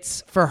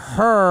it's for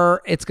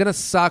her, it's going to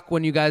suck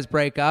when you guys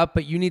break up,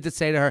 but you need to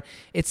say to her,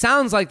 it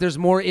sounds like there's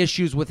more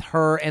issues with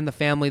her and the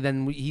family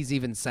than he's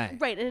even saying.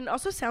 Right. And it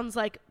also sounds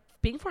like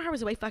being 4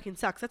 hours away fucking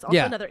sucks. That's also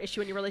another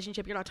issue in your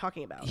relationship you're not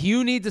talking about.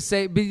 You need to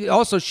say, but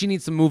also she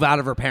needs to move out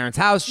of her parents'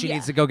 house. She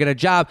needs to go get a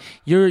job.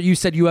 You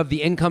said you have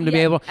the income to be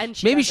able. And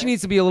maybe she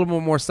needs to be a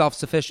little more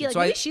self-sufficient.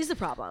 Maybe she's the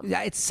problem.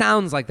 Yeah, it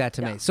sounds like that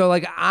to me. So,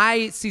 like,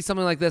 I see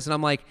something like this and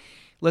I'm like,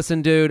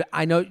 listen, dude,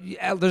 I know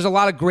there's a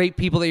lot of great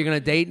people that you're going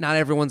to date. Not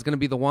everyone's going to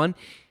be the one.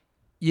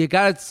 You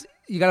got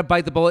to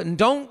bite the bullet. And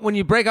when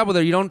you break up with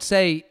her, you don't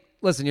say,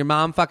 listen, your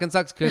mom fucking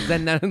sucks, because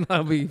then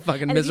that'll be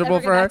fucking miserable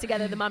for her.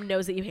 Together, the mom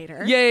knows that you hate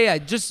her. Yeah.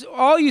 Just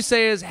all you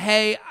say is,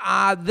 hey,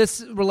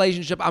 this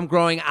relationship, I'm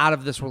growing out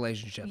of this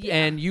relationship. Yeah.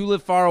 And you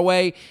live far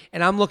away,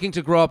 and I'm looking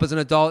to grow up as an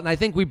adult. And I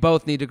think we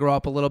both need to grow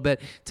up a little bit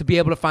to be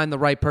able to find the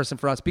right person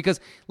for us. Because,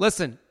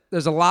 listen,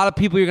 there's a lot of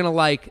people you're going to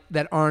like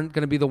that aren't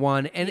going to be the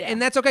one.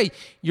 And that's okay.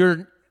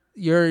 You're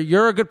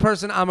a good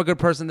person. I'm a good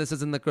person. This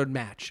isn't the good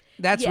match.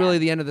 That's really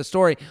the end of the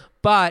story.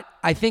 But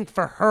I think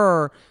for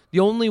her, the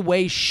only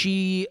way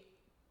she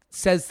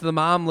says to the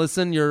mom,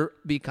 listen, you're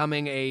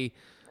becoming a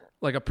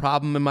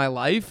problem in my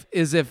life,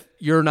 is if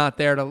you're not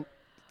there to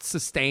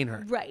sustain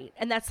her. Right.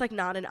 And that's, like,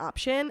 not an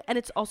option. And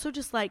it's also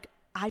just, like,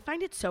 I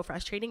find it so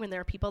frustrating when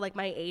there are people like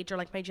my age or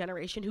like my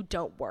generation who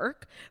don't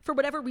work for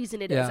whatever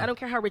reason it is. I don't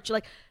care how rich you're,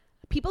 like,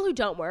 people who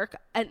don't work,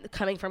 and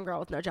coming from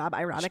Girl with No Job,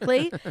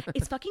 ironically,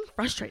 it's fucking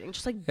frustrating.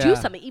 Just, like, do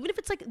something. Even if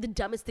it's, like, the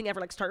dumbest thing ever,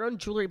 like, start your own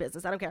jewelry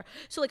business. I don't care.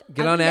 So, like,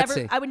 get on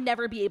Etsy. I would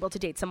never be able to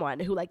date someone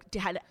who, like,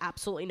 had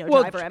absolutely no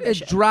drive or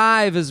ambition.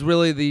 Drive is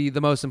really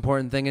the most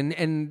important thing.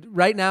 And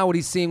right now what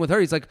he's seeing with her,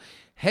 he's like,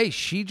 hey,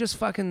 she just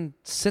fucking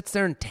sits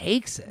there and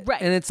takes it.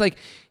 Right. And it's like,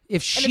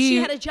 if she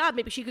had a job,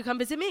 maybe she could come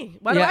visit me.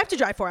 Why do I have to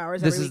drive 4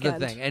 hours every weekend? This is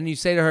the thing. And you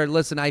say to her,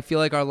 listen, I feel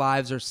like our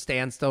lives are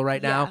standstill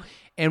right now,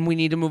 and we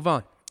need to move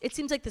on. It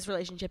seems like this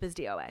relationship is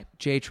DOA.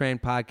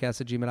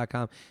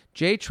 JTrainPodcast@gmail.com.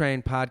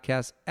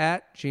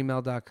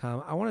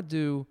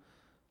 JTrainPodcast@gmail.com.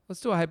 Let's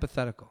do a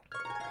hypothetical.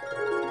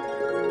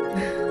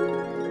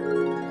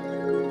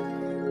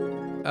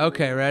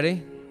 Okay,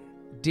 ready?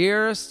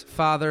 Dearest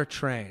Father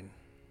Train,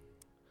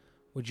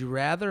 would you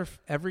rather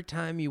every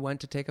time you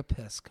went to take a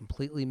piss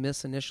completely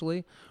miss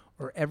initially,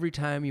 or every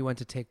time you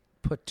went to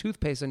put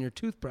toothpaste on your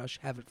toothbrush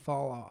have it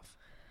fall off?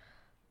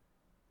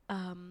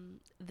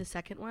 The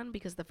second one,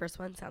 because the first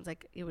one sounds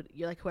like you're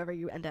like whoever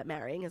you end up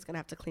marrying is gonna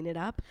have to clean it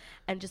up,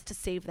 and just to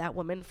save that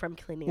woman from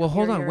cleaning. Well, up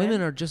hold your on, urine.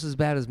 women are just as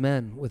bad as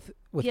men with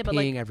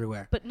peeing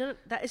everywhere. But no,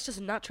 that is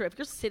just not true. If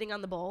you're sitting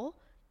on the bowl,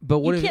 but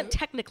what you can't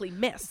technically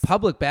miss.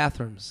 Public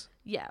bathrooms.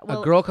 Yeah,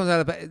 well, a girl comes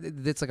out of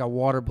it's like a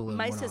water balloon.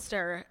 My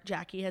sister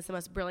Jackie has the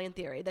most brilliant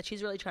theory that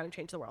she's really trying to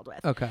change the world with.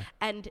 Okay,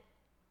 and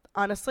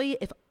honestly,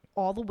 if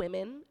all the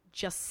women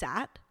just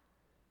sat.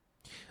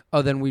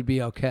 Oh, then we'd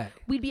be okay.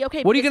 We'd be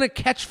okay. What are you going to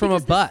catch from a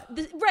butt?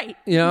 Right.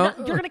 You know?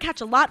 You're going to catch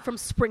a lot from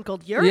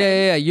sprinkled urine.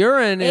 Yeah.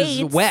 Urine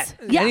is wet.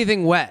 Yeah.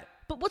 Anything wet.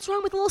 But what's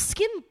wrong with a little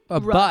skin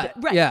butt?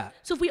 Right. Yeah.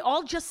 So if we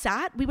all just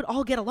sat, we would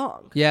all get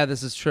along. Yeah,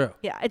 this is true.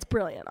 Yeah, it's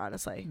brilliant,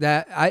 honestly.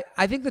 I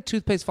think the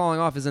toothpaste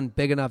falling off isn't a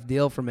big enough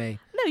deal for me.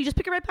 No, you just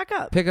pick it right back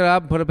up. Pick it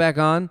up, put it back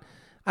on.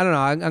 I don't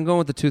know. I'm going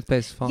with the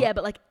toothpaste falling. Yeah,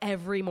 but like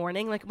every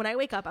morning, like when I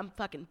wake up, I'm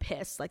fucking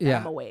pissed. Like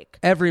that I'm awake.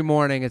 Every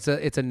morning, it's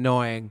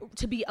annoying.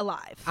 To be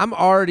alive. I'm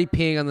already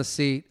peeing on the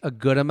seat a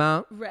good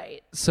amount.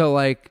 Right. So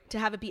like. To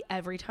have it be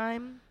every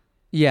time?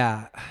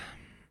 Yeah.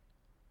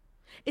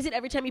 Is it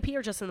every time you pee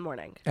or just in the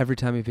morning? Every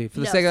time you pee.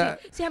 For the sake of,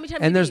 see how many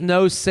times and you there's pee?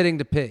 no sitting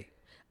to pee.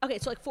 Okay,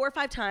 so like 4 or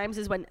 5 times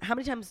is when. How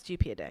many times do you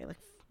pee a day? Like,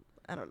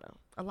 I don't know.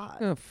 A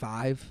lot.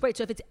 5. Right,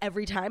 so if it's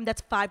every time,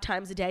 that's 5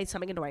 times a day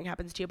something annoying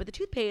happens to you. But the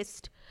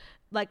toothpaste,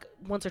 like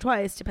once or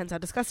twice, depends how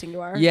disgusting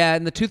you are. Yeah,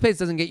 and the toothpaste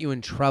doesn't get you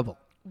in trouble.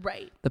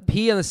 Right. The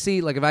P and the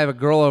C, like if I have a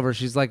girl over,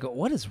 she's like,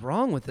 what is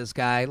wrong with this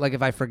guy? Like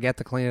if I forget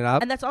to clean it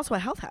up. And that's also a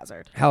health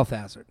hazard. Health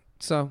hazard.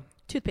 So.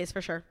 Toothpaste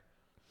for sure.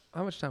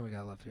 How much time we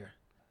got left here?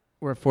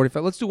 We're at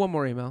 45. Let's do one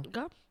more email.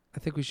 Go. I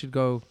think we should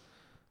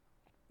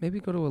maybe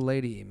go to a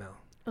lady email.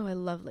 Oh, I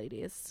love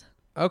ladies.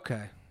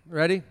 Okay.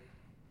 Ready?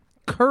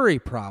 Curry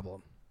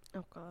problem.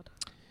 Oh, God.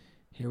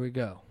 Here we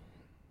go.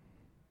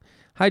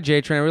 Hi,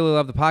 J-Train. I really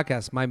love the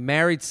podcast. My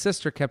married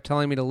sister kept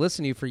telling me to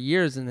listen to you for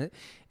years, and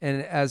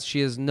as she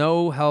has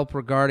no help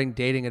regarding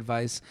dating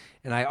advice,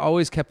 and I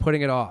always kept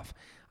putting it off.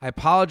 I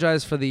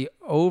apologize for the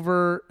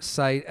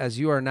oversight, as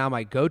you are now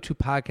my go-to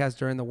podcast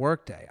during the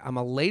workday. I'm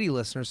a lady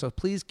listener, so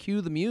please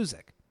cue the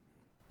music.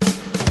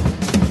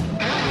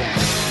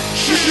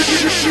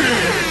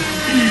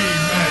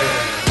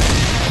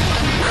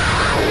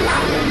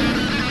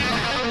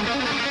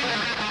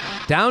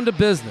 Down to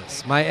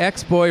business. My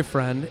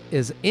ex-boyfriend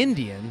is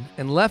Indian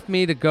and left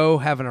me to go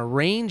have an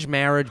arranged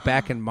marriage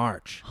back in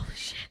March. Holy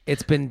shit.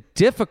 It's been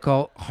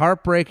difficult,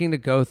 heartbreaking to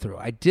go through.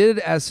 I did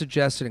as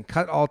suggested and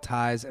cut all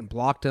ties and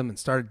blocked him and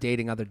started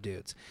dating other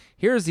dudes.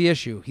 Here's the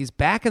issue. He's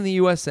back in the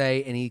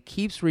USA and he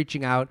keeps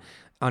reaching out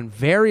on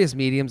various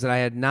mediums that I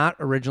had not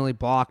originally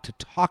blocked to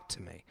talk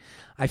to me.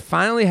 I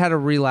finally had a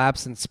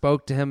relapse and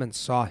spoke to him and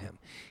saw him.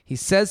 He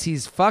says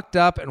he's fucked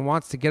up and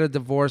wants to get a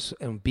divorce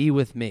and be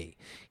with me.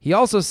 He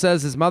also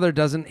says his mother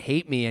doesn't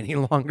hate me any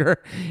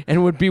longer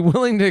and would be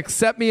willing to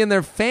accept me in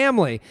their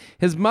family.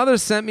 His mother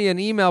sent me an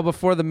email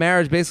before the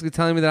marriage basically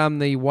telling me that I'm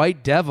the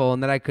white devil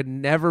and that I could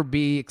never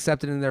be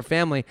accepted in their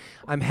family.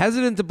 I'm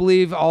hesitant to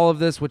believe all of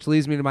this, which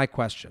leads me to my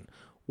question.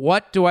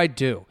 What do I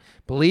do?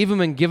 Believe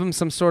him and give him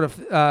some sort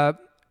of...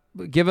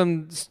 give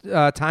him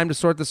time to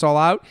sort this all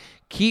out.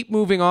 Keep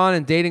moving on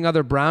and dating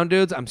other brown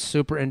dudes. I'm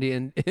super into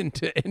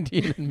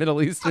Indian and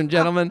Middle Eastern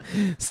gentlemen.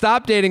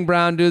 Stop dating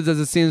brown dudes, as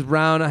it seems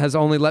brown has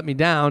only let me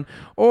down.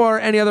 Or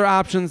any other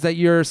options that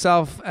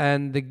yourself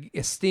and the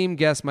esteemed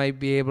guest might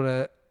be able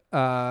to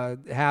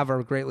have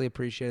are greatly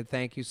appreciated.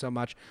 Thank you so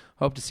much.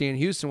 Hope to see you in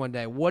Houston one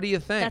day. What do you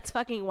think? That's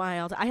fucking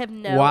wild. I have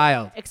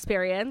no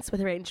experience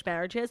with arranged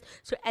marriages,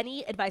 so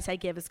any advice I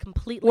give is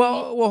completely...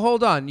 Well,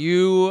 hold on.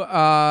 You...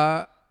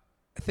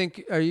 I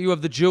think, are you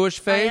of the Jewish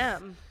faith? I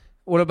am.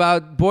 What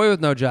about boy with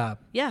no job?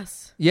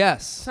 Yes.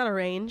 Yes. It's not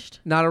arranged.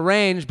 Not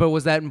arranged, but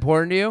was that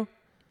important to you?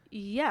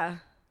 Yeah.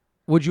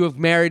 Would you have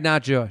married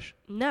not Jewish?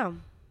 No.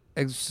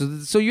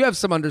 So you have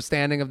some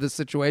understanding of this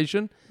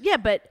situation? Yeah,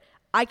 but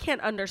I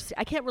can't understand.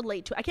 I can't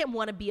relate to. I can't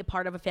want to be a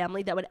part of a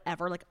family that would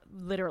ever like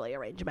literally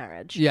arrange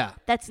marriage. Yeah.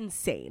 That's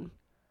insane.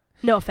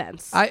 No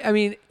offense. I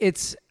mean,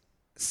 it's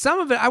some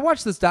of it. I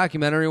watched this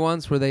documentary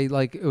once where they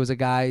like, it was a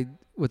guy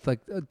with like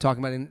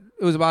talking about,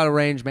 it was about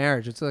arranged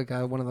marriage. It's like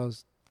one of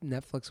those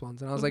Netflix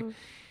ones. And I was like,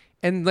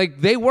 and like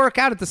they work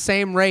out at the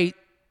same rate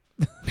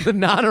the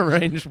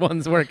non-arranged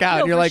ones work out. No,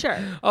 and you're like, sure.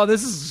 oh,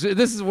 this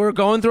is we're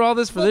going through all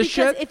this for this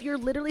shit. If you're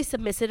literally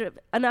submissive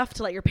enough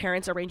to let your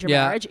parents arrange your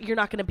marriage, you're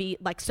not going to be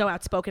like so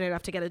outspoken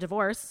enough to get a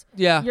divorce.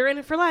 Yeah. You're in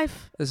it for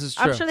life. This is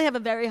true. I'm sure they have a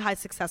very high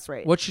success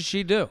rate. What should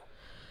she do?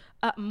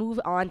 Move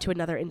on to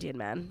another Indian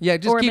man. Yeah,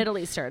 just or a Middle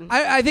Eastern.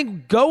 I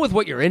think go with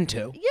what you're into.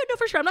 Yeah, no,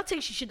 for sure. I'm not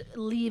saying she should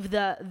leave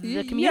the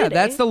community. Yeah,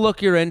 that's the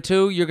look you're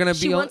into. You're gonna be.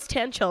 She wants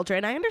 10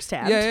 children. I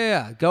understand.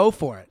 Yeah. Go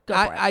for it. Go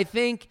for it.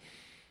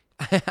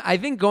 I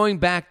think going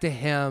back to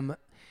him,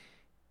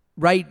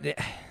 right?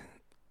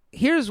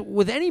 Here's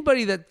with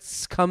anybody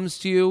that comes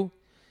to you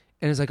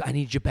and is like, I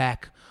need you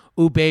back.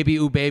 Ooh baby,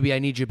 I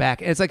need you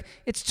back. And it's like,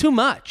 it's too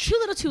much. Too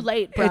little, too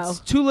late, bro. It's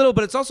too little,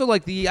 but it's also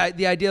like the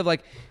idea of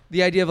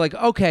like,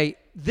 okay,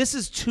 this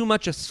is too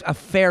much a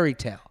fairy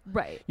tale.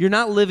 Right. You're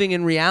not living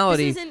in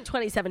reality. This isn't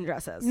 27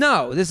 dresses.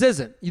 No, this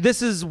isn't.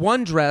 This is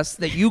one dress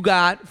that you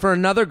got for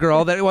another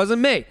girl that it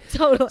wasn't me.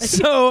 Totally.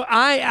 So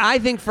I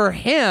think for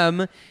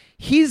him,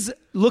 he's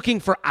looking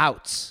for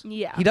outs.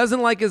 Yeah. He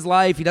doesn't like his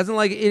life. He doesn't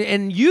like it.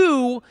 And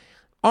you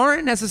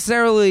aren't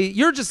necessarily,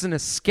 you're just an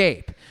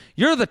escape.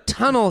 You're the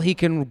tunnel he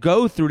can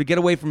go through to get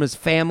away from his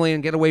family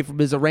and get away from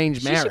his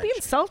arranged marriage. She should be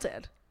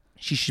insulted.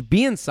 She should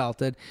be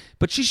insulted,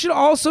 but she should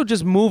also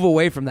just move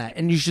away from that.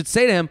 And you should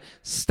say to him,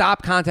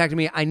 stop contacting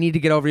me. I need to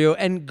get over you,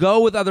 and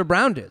go with other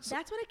brown dudes.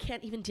 That's what I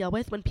can't even deal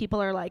with when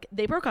people are like,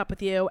 they broke up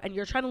with you and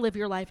you're trying to live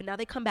your life and now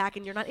they come back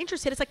and you're not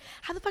interested. It's like,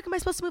 how the fuck am I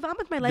supposed to move on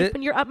with my life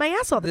when you're up my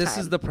ass all the time? This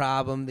is the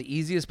problem. The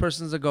easiest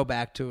person to go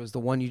back to is the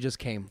one you just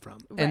came from.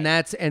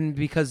 Right. And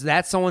because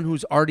that's someone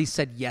who's already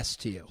said yes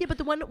to you. Yeah, but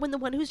when the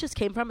one who's just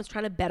came from is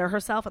trying to better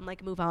herself and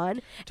like move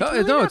on.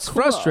 It's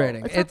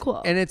frustrating. It's not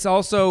cool. And it's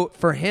also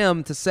for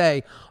him to say,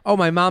 oh,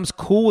 my mom's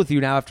cool with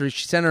you now after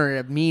she sent her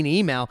a mean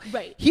email.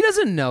 Right. He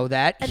doesn't know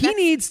that. And he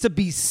needs to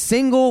be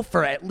single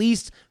for at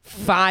least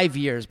 5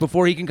 years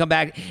before he can come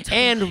back.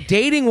 And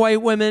dating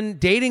white women,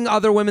 dating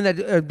other women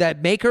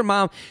that make her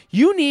mom.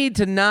 You need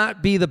to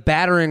not be the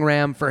battering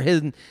ram for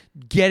him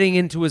getting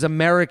into his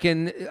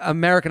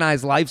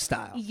Americanized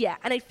lifestyle. Yeah,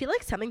 and I feel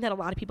like something that a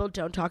lot of people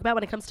don't talk about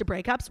when it comes to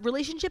breakups,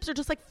 relationships are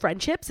just like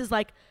friendships, is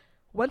like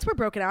once we're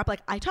broken up, like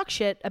I talk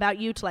shit about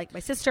you to like my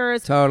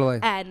sisters totally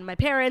and my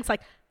parents,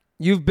 like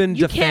you've been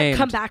defamed. You can't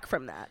come back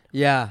from that.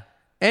 Yeah.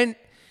 And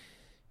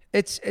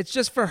It's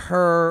just for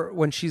her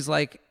when she's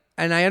like,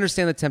 and I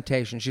understand the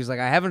temptation. She's like,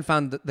 I haven't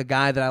found the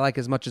guy that I like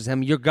as much as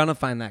him. You're going to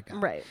find that guy.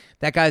 Right.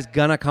 That guy's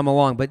going to come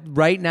along. But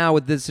right now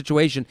with this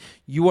situation,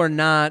 you are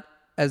not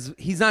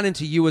he's not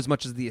into you as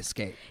much as the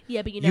escape.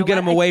 Yeah, but you know you get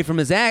what? him away from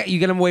his you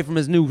get him away from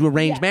his new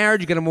arranged marriage.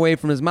 You get him away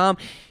from his mom.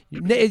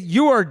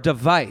 You are a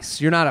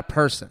device. You're not a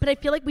person. But I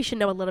feel like we should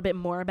know a little bit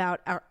more about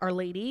our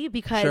lady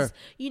because, Sure.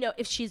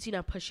 If she's,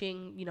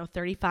 pushing,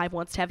 35,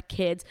 wants to have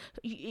kids,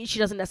 she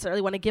doesn't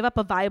necessarily want to give up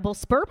a viable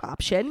sperm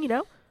option,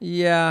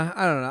 Yeah,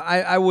 I don't know.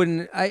 I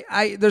wouldn't.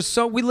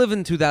 We live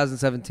in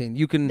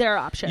 2017. There are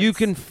options. You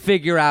can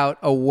figure out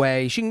a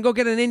way. She can go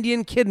get an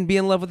Indian kid and be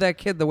in love with that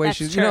kid the way That's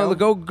she's, true.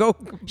 go.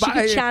 She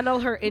could channel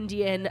her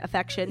Indian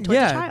affection towards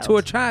a child. to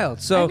a child.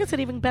 So I think it's an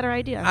even better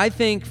idea. I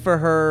think for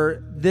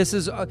her, this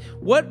is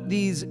what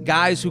these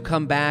guys who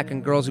come back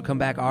and girls who come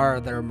back are.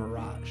 They're a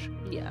mirage.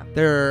 Yeah.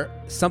 They're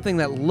something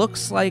that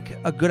looks like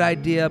a good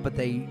idea, but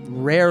they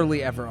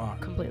rarely ever are.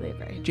 Completely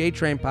agree.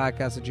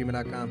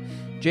 JTrainPodcast@gmail.com.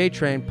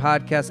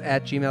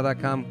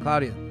 JTrainPodcast@gmail.com.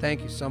 Claudia,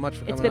 thank you so much for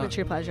coming It's been on. a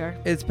true pleasure.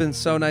 It's been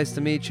so nice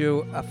to meet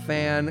you. A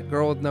fan,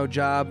 Girl with No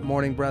Job,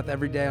 Morning Breath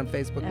every day on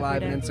Facebook Every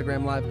Live day. and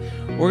Instagram Live.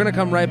 We're going to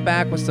come right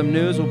back with some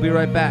news. We'll be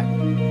right back.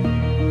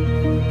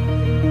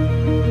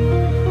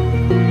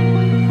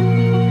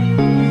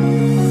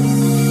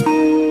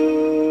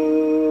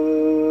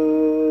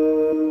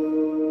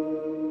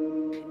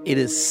 It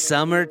is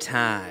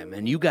summertime,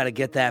 and you got to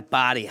get that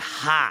body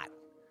hot.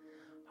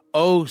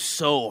 Oh,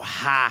 so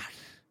hot.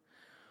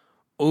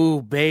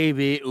 Ooh,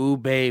 baby. Ooh,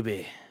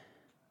 baby.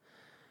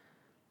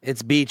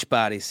 It's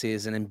Beachbody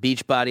season, and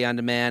Beachbody On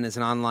Demand is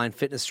an online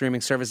fitness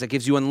streaming service that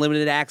gives you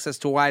unlimited access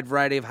to a wide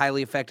variety of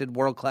highly effective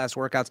world-class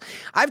workouts.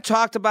 I've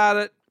talked about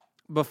it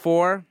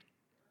before,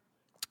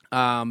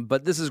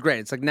 but this is great.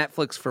 It's like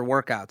Netflix for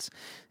workouts,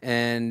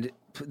 and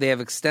they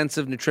have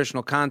extensive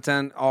nutritional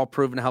content, all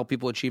proven to help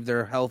people achieve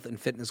their health and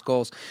fitness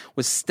goals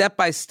with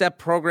step-by-step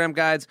program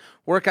guides,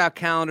 workout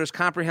calendars,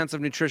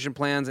 comprehensive nutrition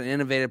plans, and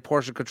innovative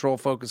portion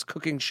control-focused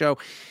cooking show.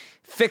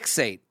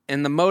 Fixate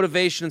and the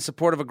motivation and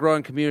support of a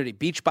growing community.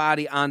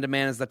 Beachbody On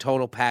Demand is the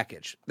total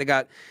package. They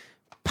got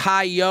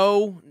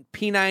PiYo,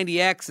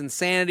 P90X,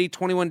 Insanity,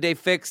 21-Day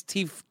Fix,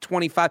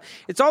 T25.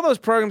 It's all those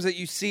programs that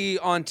you see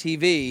on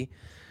TV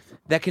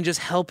that can just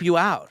help you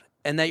out.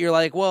 And that you're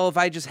like, well, if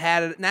I just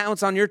had it, now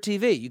it's on your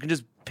TV. You can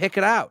just pick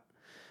it out.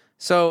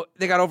 So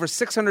they got over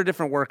 600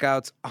 different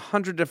workouts,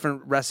 100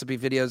 different recipe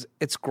videos.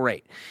 It's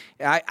great.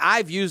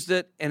 I've used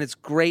it, and it's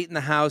great in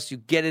the house. You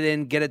get it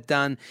in, get it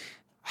done.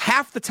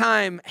 Half the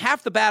time,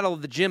 half the battle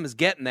of the gym is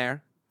getting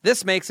there.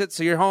 This makes it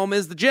so your home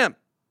is the gym.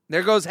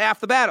 There goes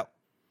half the battle.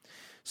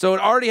 So it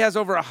already has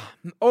over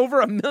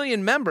a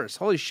million members.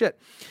 Holy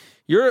shit.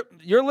 Your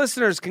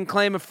listeners can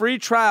claim a free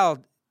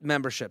trial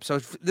membership. So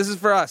this is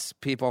for us,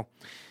 people.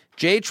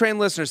 JTrain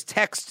listeners,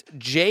 text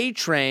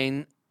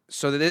JTrain.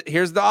 So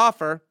here's the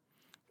offer.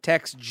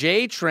 Text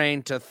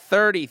JTrain to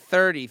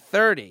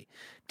 303030.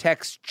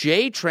 Text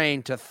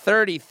JTrain to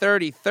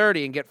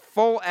 303030 and get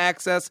full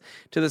access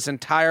to this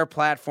entire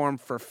platform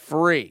for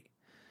free.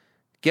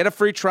 Get a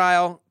free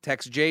trial.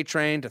 Text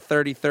JTrain to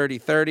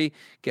 303030.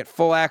 Get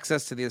full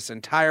access to this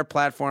entire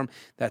platform.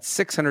 That's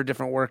 600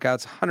 different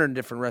workouts, 100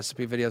 different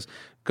recipe videos.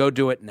 Go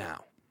do it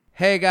now.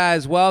 Hey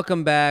guys,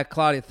 welcome back.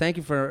 Claudia, thank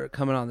you for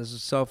coming on. This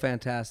is so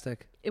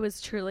fantastic. It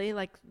was truly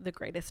like the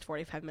greatest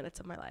 45 minutes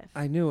of my life.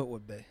 I knew it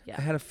would be. Yeah.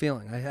 I had a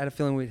feeling.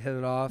 we'd hit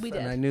it off. We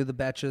did. And I knew the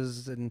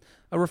betches and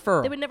a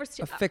referral. They would never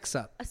a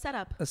fix-up. A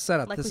setup. A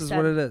setup. Like This we is said.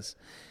 what it is.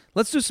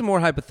 Let's do some more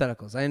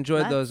hypotheticals. I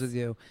enjoyed those with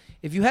you.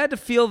 If you had to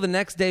feel the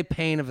next day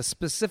pain of a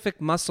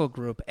specific muscle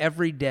group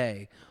every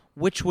day,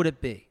 which would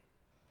it be?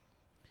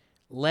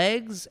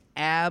 Legs,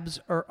 abs,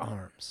 or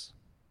arms?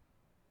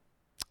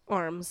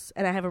 Arms,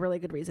 and I have a really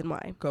good reason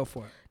why. Go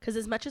for it. Because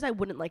as much as I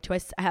wouldn't like to,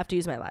 I have to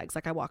use my legs.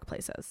 Like I walk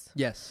places.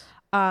 Yes.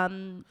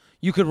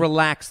 You could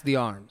relax the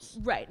arms.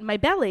 Right. My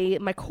belly,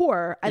 my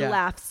core, I Yeah.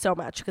 laugh so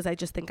much because I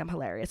just think I'm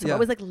hilarious. I'm Yeah.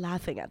 always like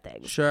laughing at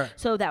things. Sure.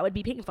 So that would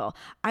be painful.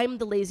 I'm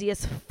the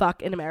laziest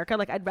fuck in America.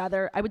 Like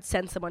I would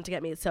send someone to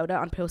get me a soda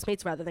on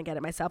Postmates rather than get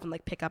it myself and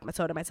like pick up my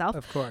soda myself.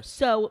 Of course.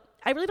 So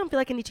I really don't feel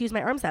like I need to use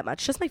my arms that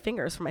much. Just my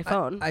fingers for my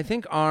phone. I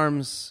think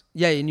arms,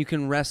 yeah, and you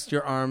can rest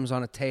your arms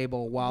on a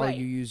table while Right.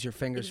 you use your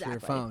fingers for your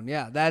Exactly. phone.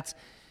 Yeah,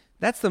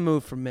 that's the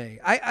move for me.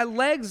 I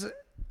legs,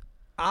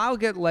 I'll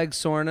get leg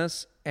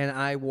soreness, and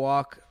I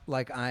walk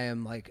like I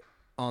am like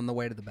on the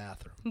way to the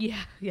bathroom,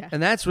 yeah.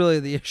 and that's really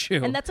the issue.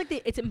 And that's like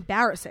it's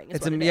embarrassing.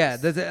 Is what it yeah.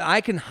 is.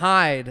 I can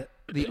hide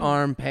the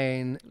arm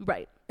pain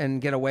Right.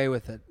 and get away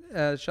with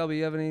it. Shelby,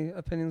 you have any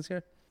opinions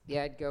here?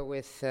 Yeah, I'd go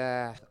with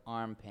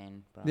arm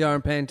pain. Probably. The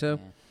arm pain too.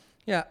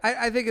 Yeah,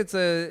 I think it's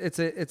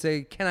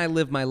a can I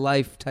live my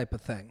life type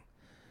of thing.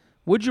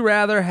 Would you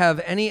rather have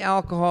any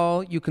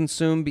alcohol you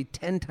consume be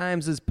 10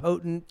 times as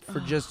potent for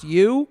just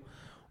you,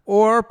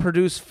 or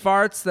produce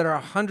farts that are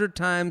 100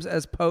 times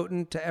as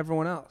potent to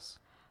everyone else?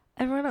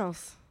 Everyone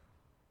else.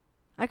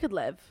 I could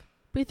live.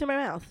 Breathe through my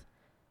mouth.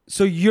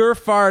 So you're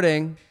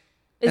farting.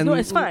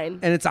 It's fine.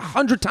 And it's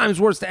 100 times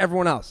worse to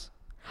everyone else.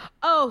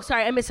 Oh,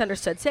 sorry, I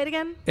misunderstood. Say it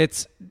again.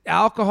 It's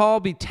alcohol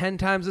be 10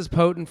 times as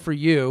potent for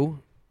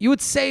you. You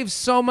would save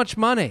so much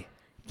money.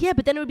 Yeah,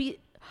 but then it would be.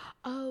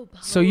 Oh.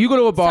 So you go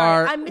to a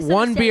bar. Sorry, I'm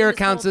one beer misunderstanding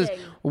counts this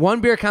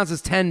whole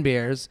as 10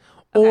 beers.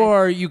 Okay.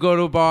 Or you go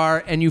to a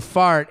bar and you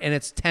fart and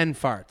it's 10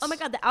 farts. Oh my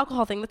God, the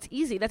alcohol thing. That's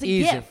easy. That's a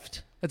Easy.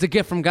 gift. That's a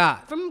gift from God.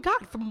 From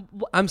God. From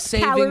I'm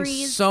saving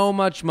calories, so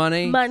much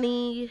money.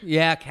 Money.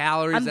 Yeah,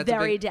 calories. I'm that's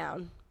very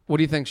down. What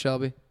do you think,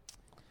 Shelby?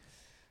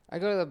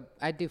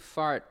 I do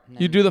fart.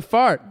 You do the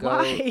fart.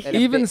 Why?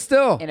 Even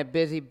still. In a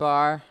busy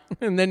bar.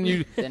 And then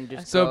you. Then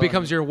just So go it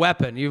becomes and your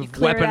weapon. You've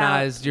clear it out.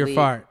 weaponized your leave,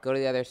 fart. Go to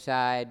the other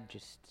side.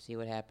 Just see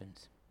what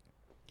happens.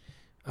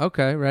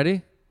 Okay,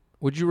 ready?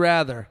 Would you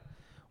rather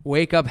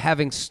wake up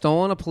having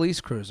stolen a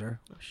police cruiser,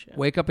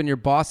 wake up in your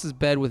boss's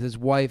bed with his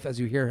wife as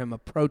you hear him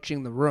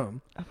approaching the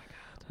room,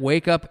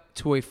 wake up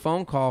to a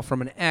phone call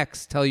from an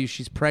ex tell you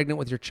she's pregnant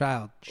with your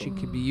child? She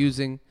could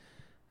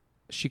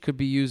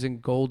be using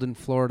golden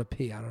Florida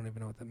pea. I don't even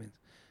know what that means.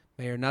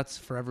 May your nuts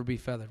forever be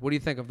feathered. What do you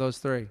think of those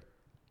three?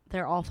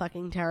 They're all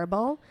fucking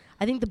terrible.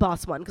 I think the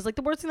boss one, because like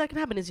the worst thing that can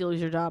happen is you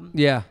lose your job.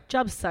 Yeah.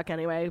 Jobs suck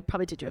anyway.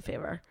 Probably did you a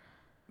favor.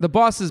 The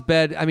boss's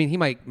bed, I mean, he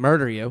might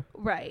murder you.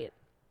 Right.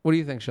 What do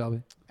you think,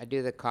 Shelby? I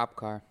do the cop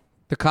car.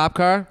 The cop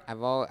car?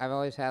 I've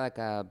always had like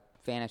a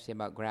fantasy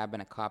about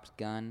grabbing a cop's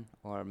gun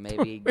or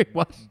maybe Wait,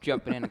 what?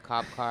 jumping in a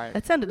cop car.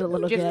 That sounded a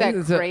little Just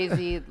good. that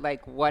crazy,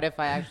 like, what if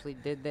I actually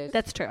did this?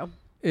 That's true.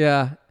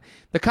 Yeah.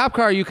 The cop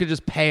car you could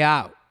just pay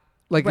out.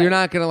 Like Right. You're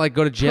not going to like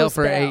go to jail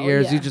for Post-bail, 8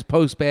 years. yeah. You just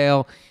post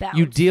bail. Bounce.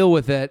 You deal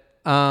with it.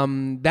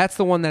 That's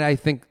the one that I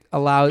think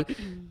allows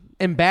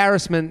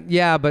embarrassment.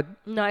 Yeah, but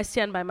No, I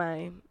stand by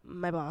my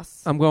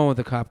boss. I'm going with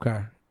the cop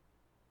car.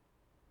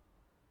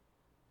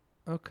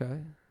 Okay.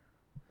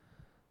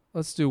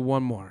 Let's do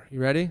one more. You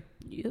ready?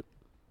 Yep.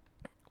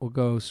 We'll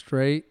go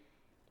straight.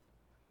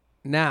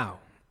 Now,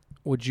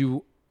 would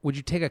you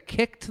take a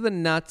kick to the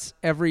nuts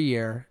every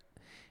year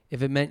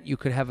if it meant you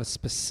could have a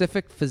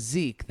specific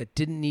physique that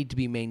didn't need to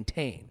be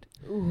maintained?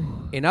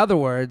 Ooh. In other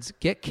words,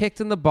 get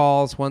kicked in the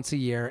balls once a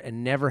year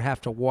and never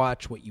have to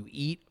watch what you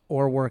eat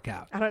or work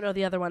out. I don't know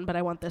the other one, but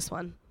I want this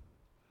one.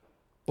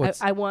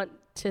 I want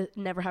to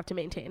never have to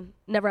maintain,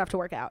 never have to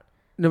work out.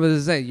 No, but this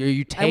is it.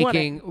 You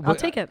taking? I'll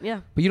take it.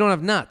 Yeah. But you don't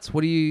have nuts.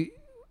 What do you?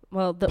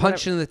 Well,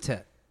 punch in the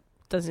tit.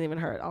 Doesn't even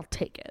hurt. I'll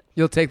take it.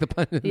 You'll take the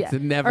punch. Yeah. To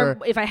never. Or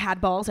if I had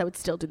balls, I would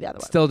still do the other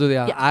one. Still do the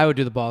other. Yeah. I would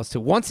do the balls too.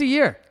 Once a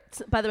year.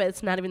 By the way,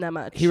 it's not even that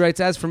much. He writes,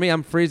 as for me,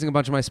 I'm freezing a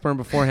bunch of my sperm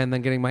beforehand,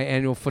 then getting my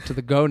annual foot to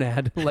the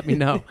gonad. Let me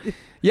know.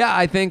 Yeah,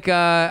 I think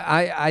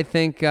I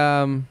think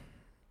I'm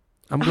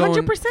going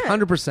 100%.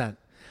 100%.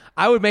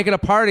 I would make it a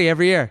party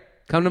every year.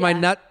 Come to my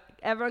nut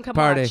Everyone come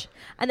party. watch.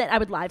 And then I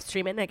would live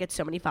stream it and I get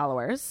so many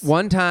followers.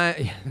 One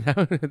time.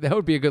 Yeah, that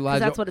would be a good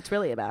live. That's what it's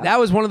really about. That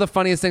was one of the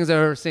funniest things I've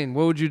ever seen.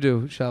 What would you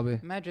do, Shelby?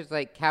 Imagine it's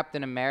like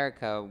Captain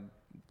America,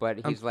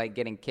 but he's like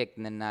getting kicked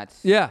in the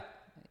nuts. Yeah.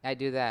 I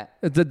do that.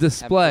 It's a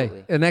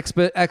display,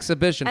 Absolutely. an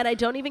exhibition. And I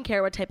don't even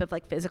care what type of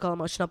like physical,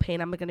 emotional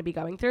pain I'm going to be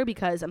going through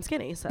because I'm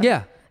skinny. So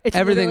Yeah. it's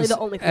literally the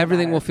only thing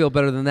everything that will matters. feel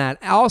better than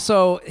that.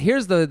 Also,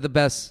 here's the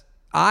best.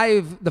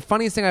 The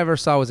funniest thing I ever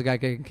saw was a guy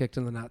getting kicked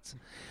in the nuts.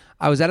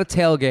 I was at a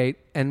tailgate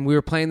and we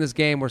were playing this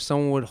game where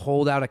someone would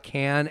hold out a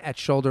can at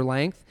shoulder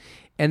length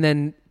and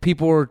then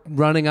people were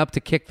running up to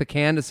kick the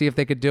can to see if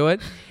they could do it.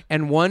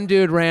 And one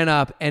dude ran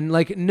up and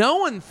like no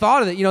one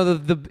thought of it. You know,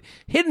 the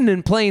hidden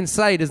in plain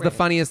sight is the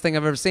funniest thing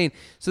I've ever seen.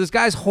 So this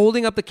guy's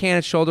holding up the can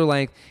at shoulder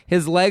length.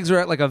 His legs are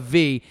at like a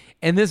V.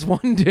 And this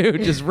one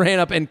dude just ran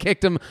up and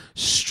kicked him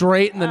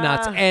straight in the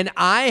nuts. And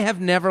I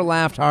have never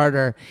laughed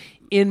harder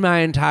in my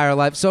entire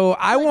life. So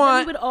I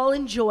want... We would all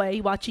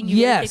enjoy watching you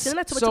Yes. get kicked in the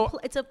nuts. So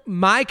it's a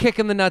my kick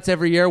in the nuts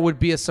every year would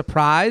be a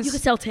surprise. you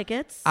could sell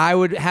tickets. I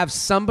would have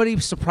somebody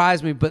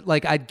surprise me, but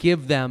like I'd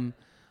give them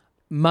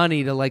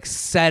money to like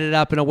set it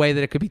up in a way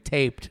that it could be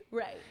taped.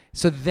 Right.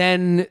 So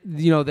then,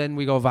 then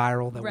we go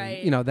viral. Then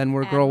Right. then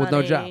we're a Add girl with no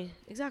money. job.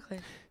 Exactly.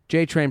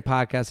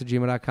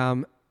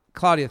 JTrainPodcast@gmail.com.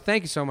 Claudia,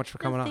 thank you so much for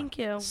coming on. thank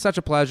you. Such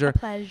a pleasure. A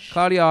pleasure.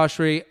 Claudia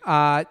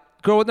Oshry,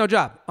 Girl with No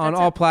Job on That's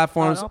all it.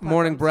 platforms. On all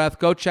Morning platforms. Breath.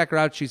 Go check her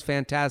out. She's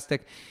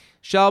fantastic.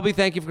 Shelby,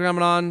 thank you for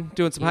coming on,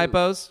 doing some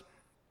hypos.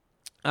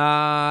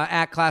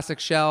 At Classic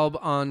Shelb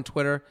on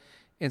Twitter,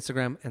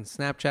 Instagram, and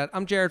Snapchat.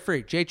 I'm Jared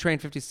Freed,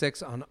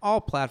 JTrain56 on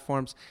all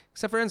platforms,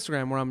 except for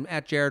Instagram, where I'm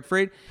at Jared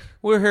Freed.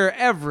 We're here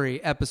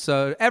every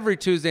episode, every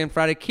Tuesday and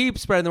Friday. Keep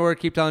spreading the word.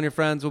 Keep telling your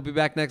friends. We'll be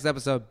back next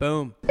episode.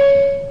 Boom.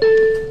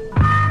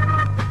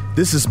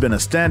 This has been a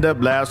Stand Up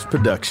Labs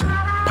production,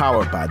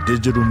 powered by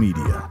digital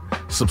media.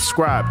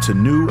 Subscribe to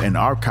new and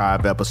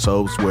archive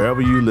episodes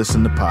wherever you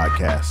listen to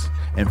podcasts,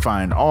 and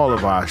find all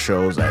of our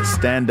shows at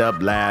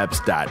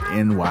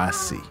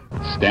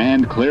standuplabs.nyc.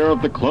 Stand clear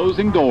of the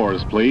closing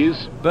doors,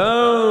 please.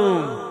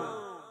 Boom.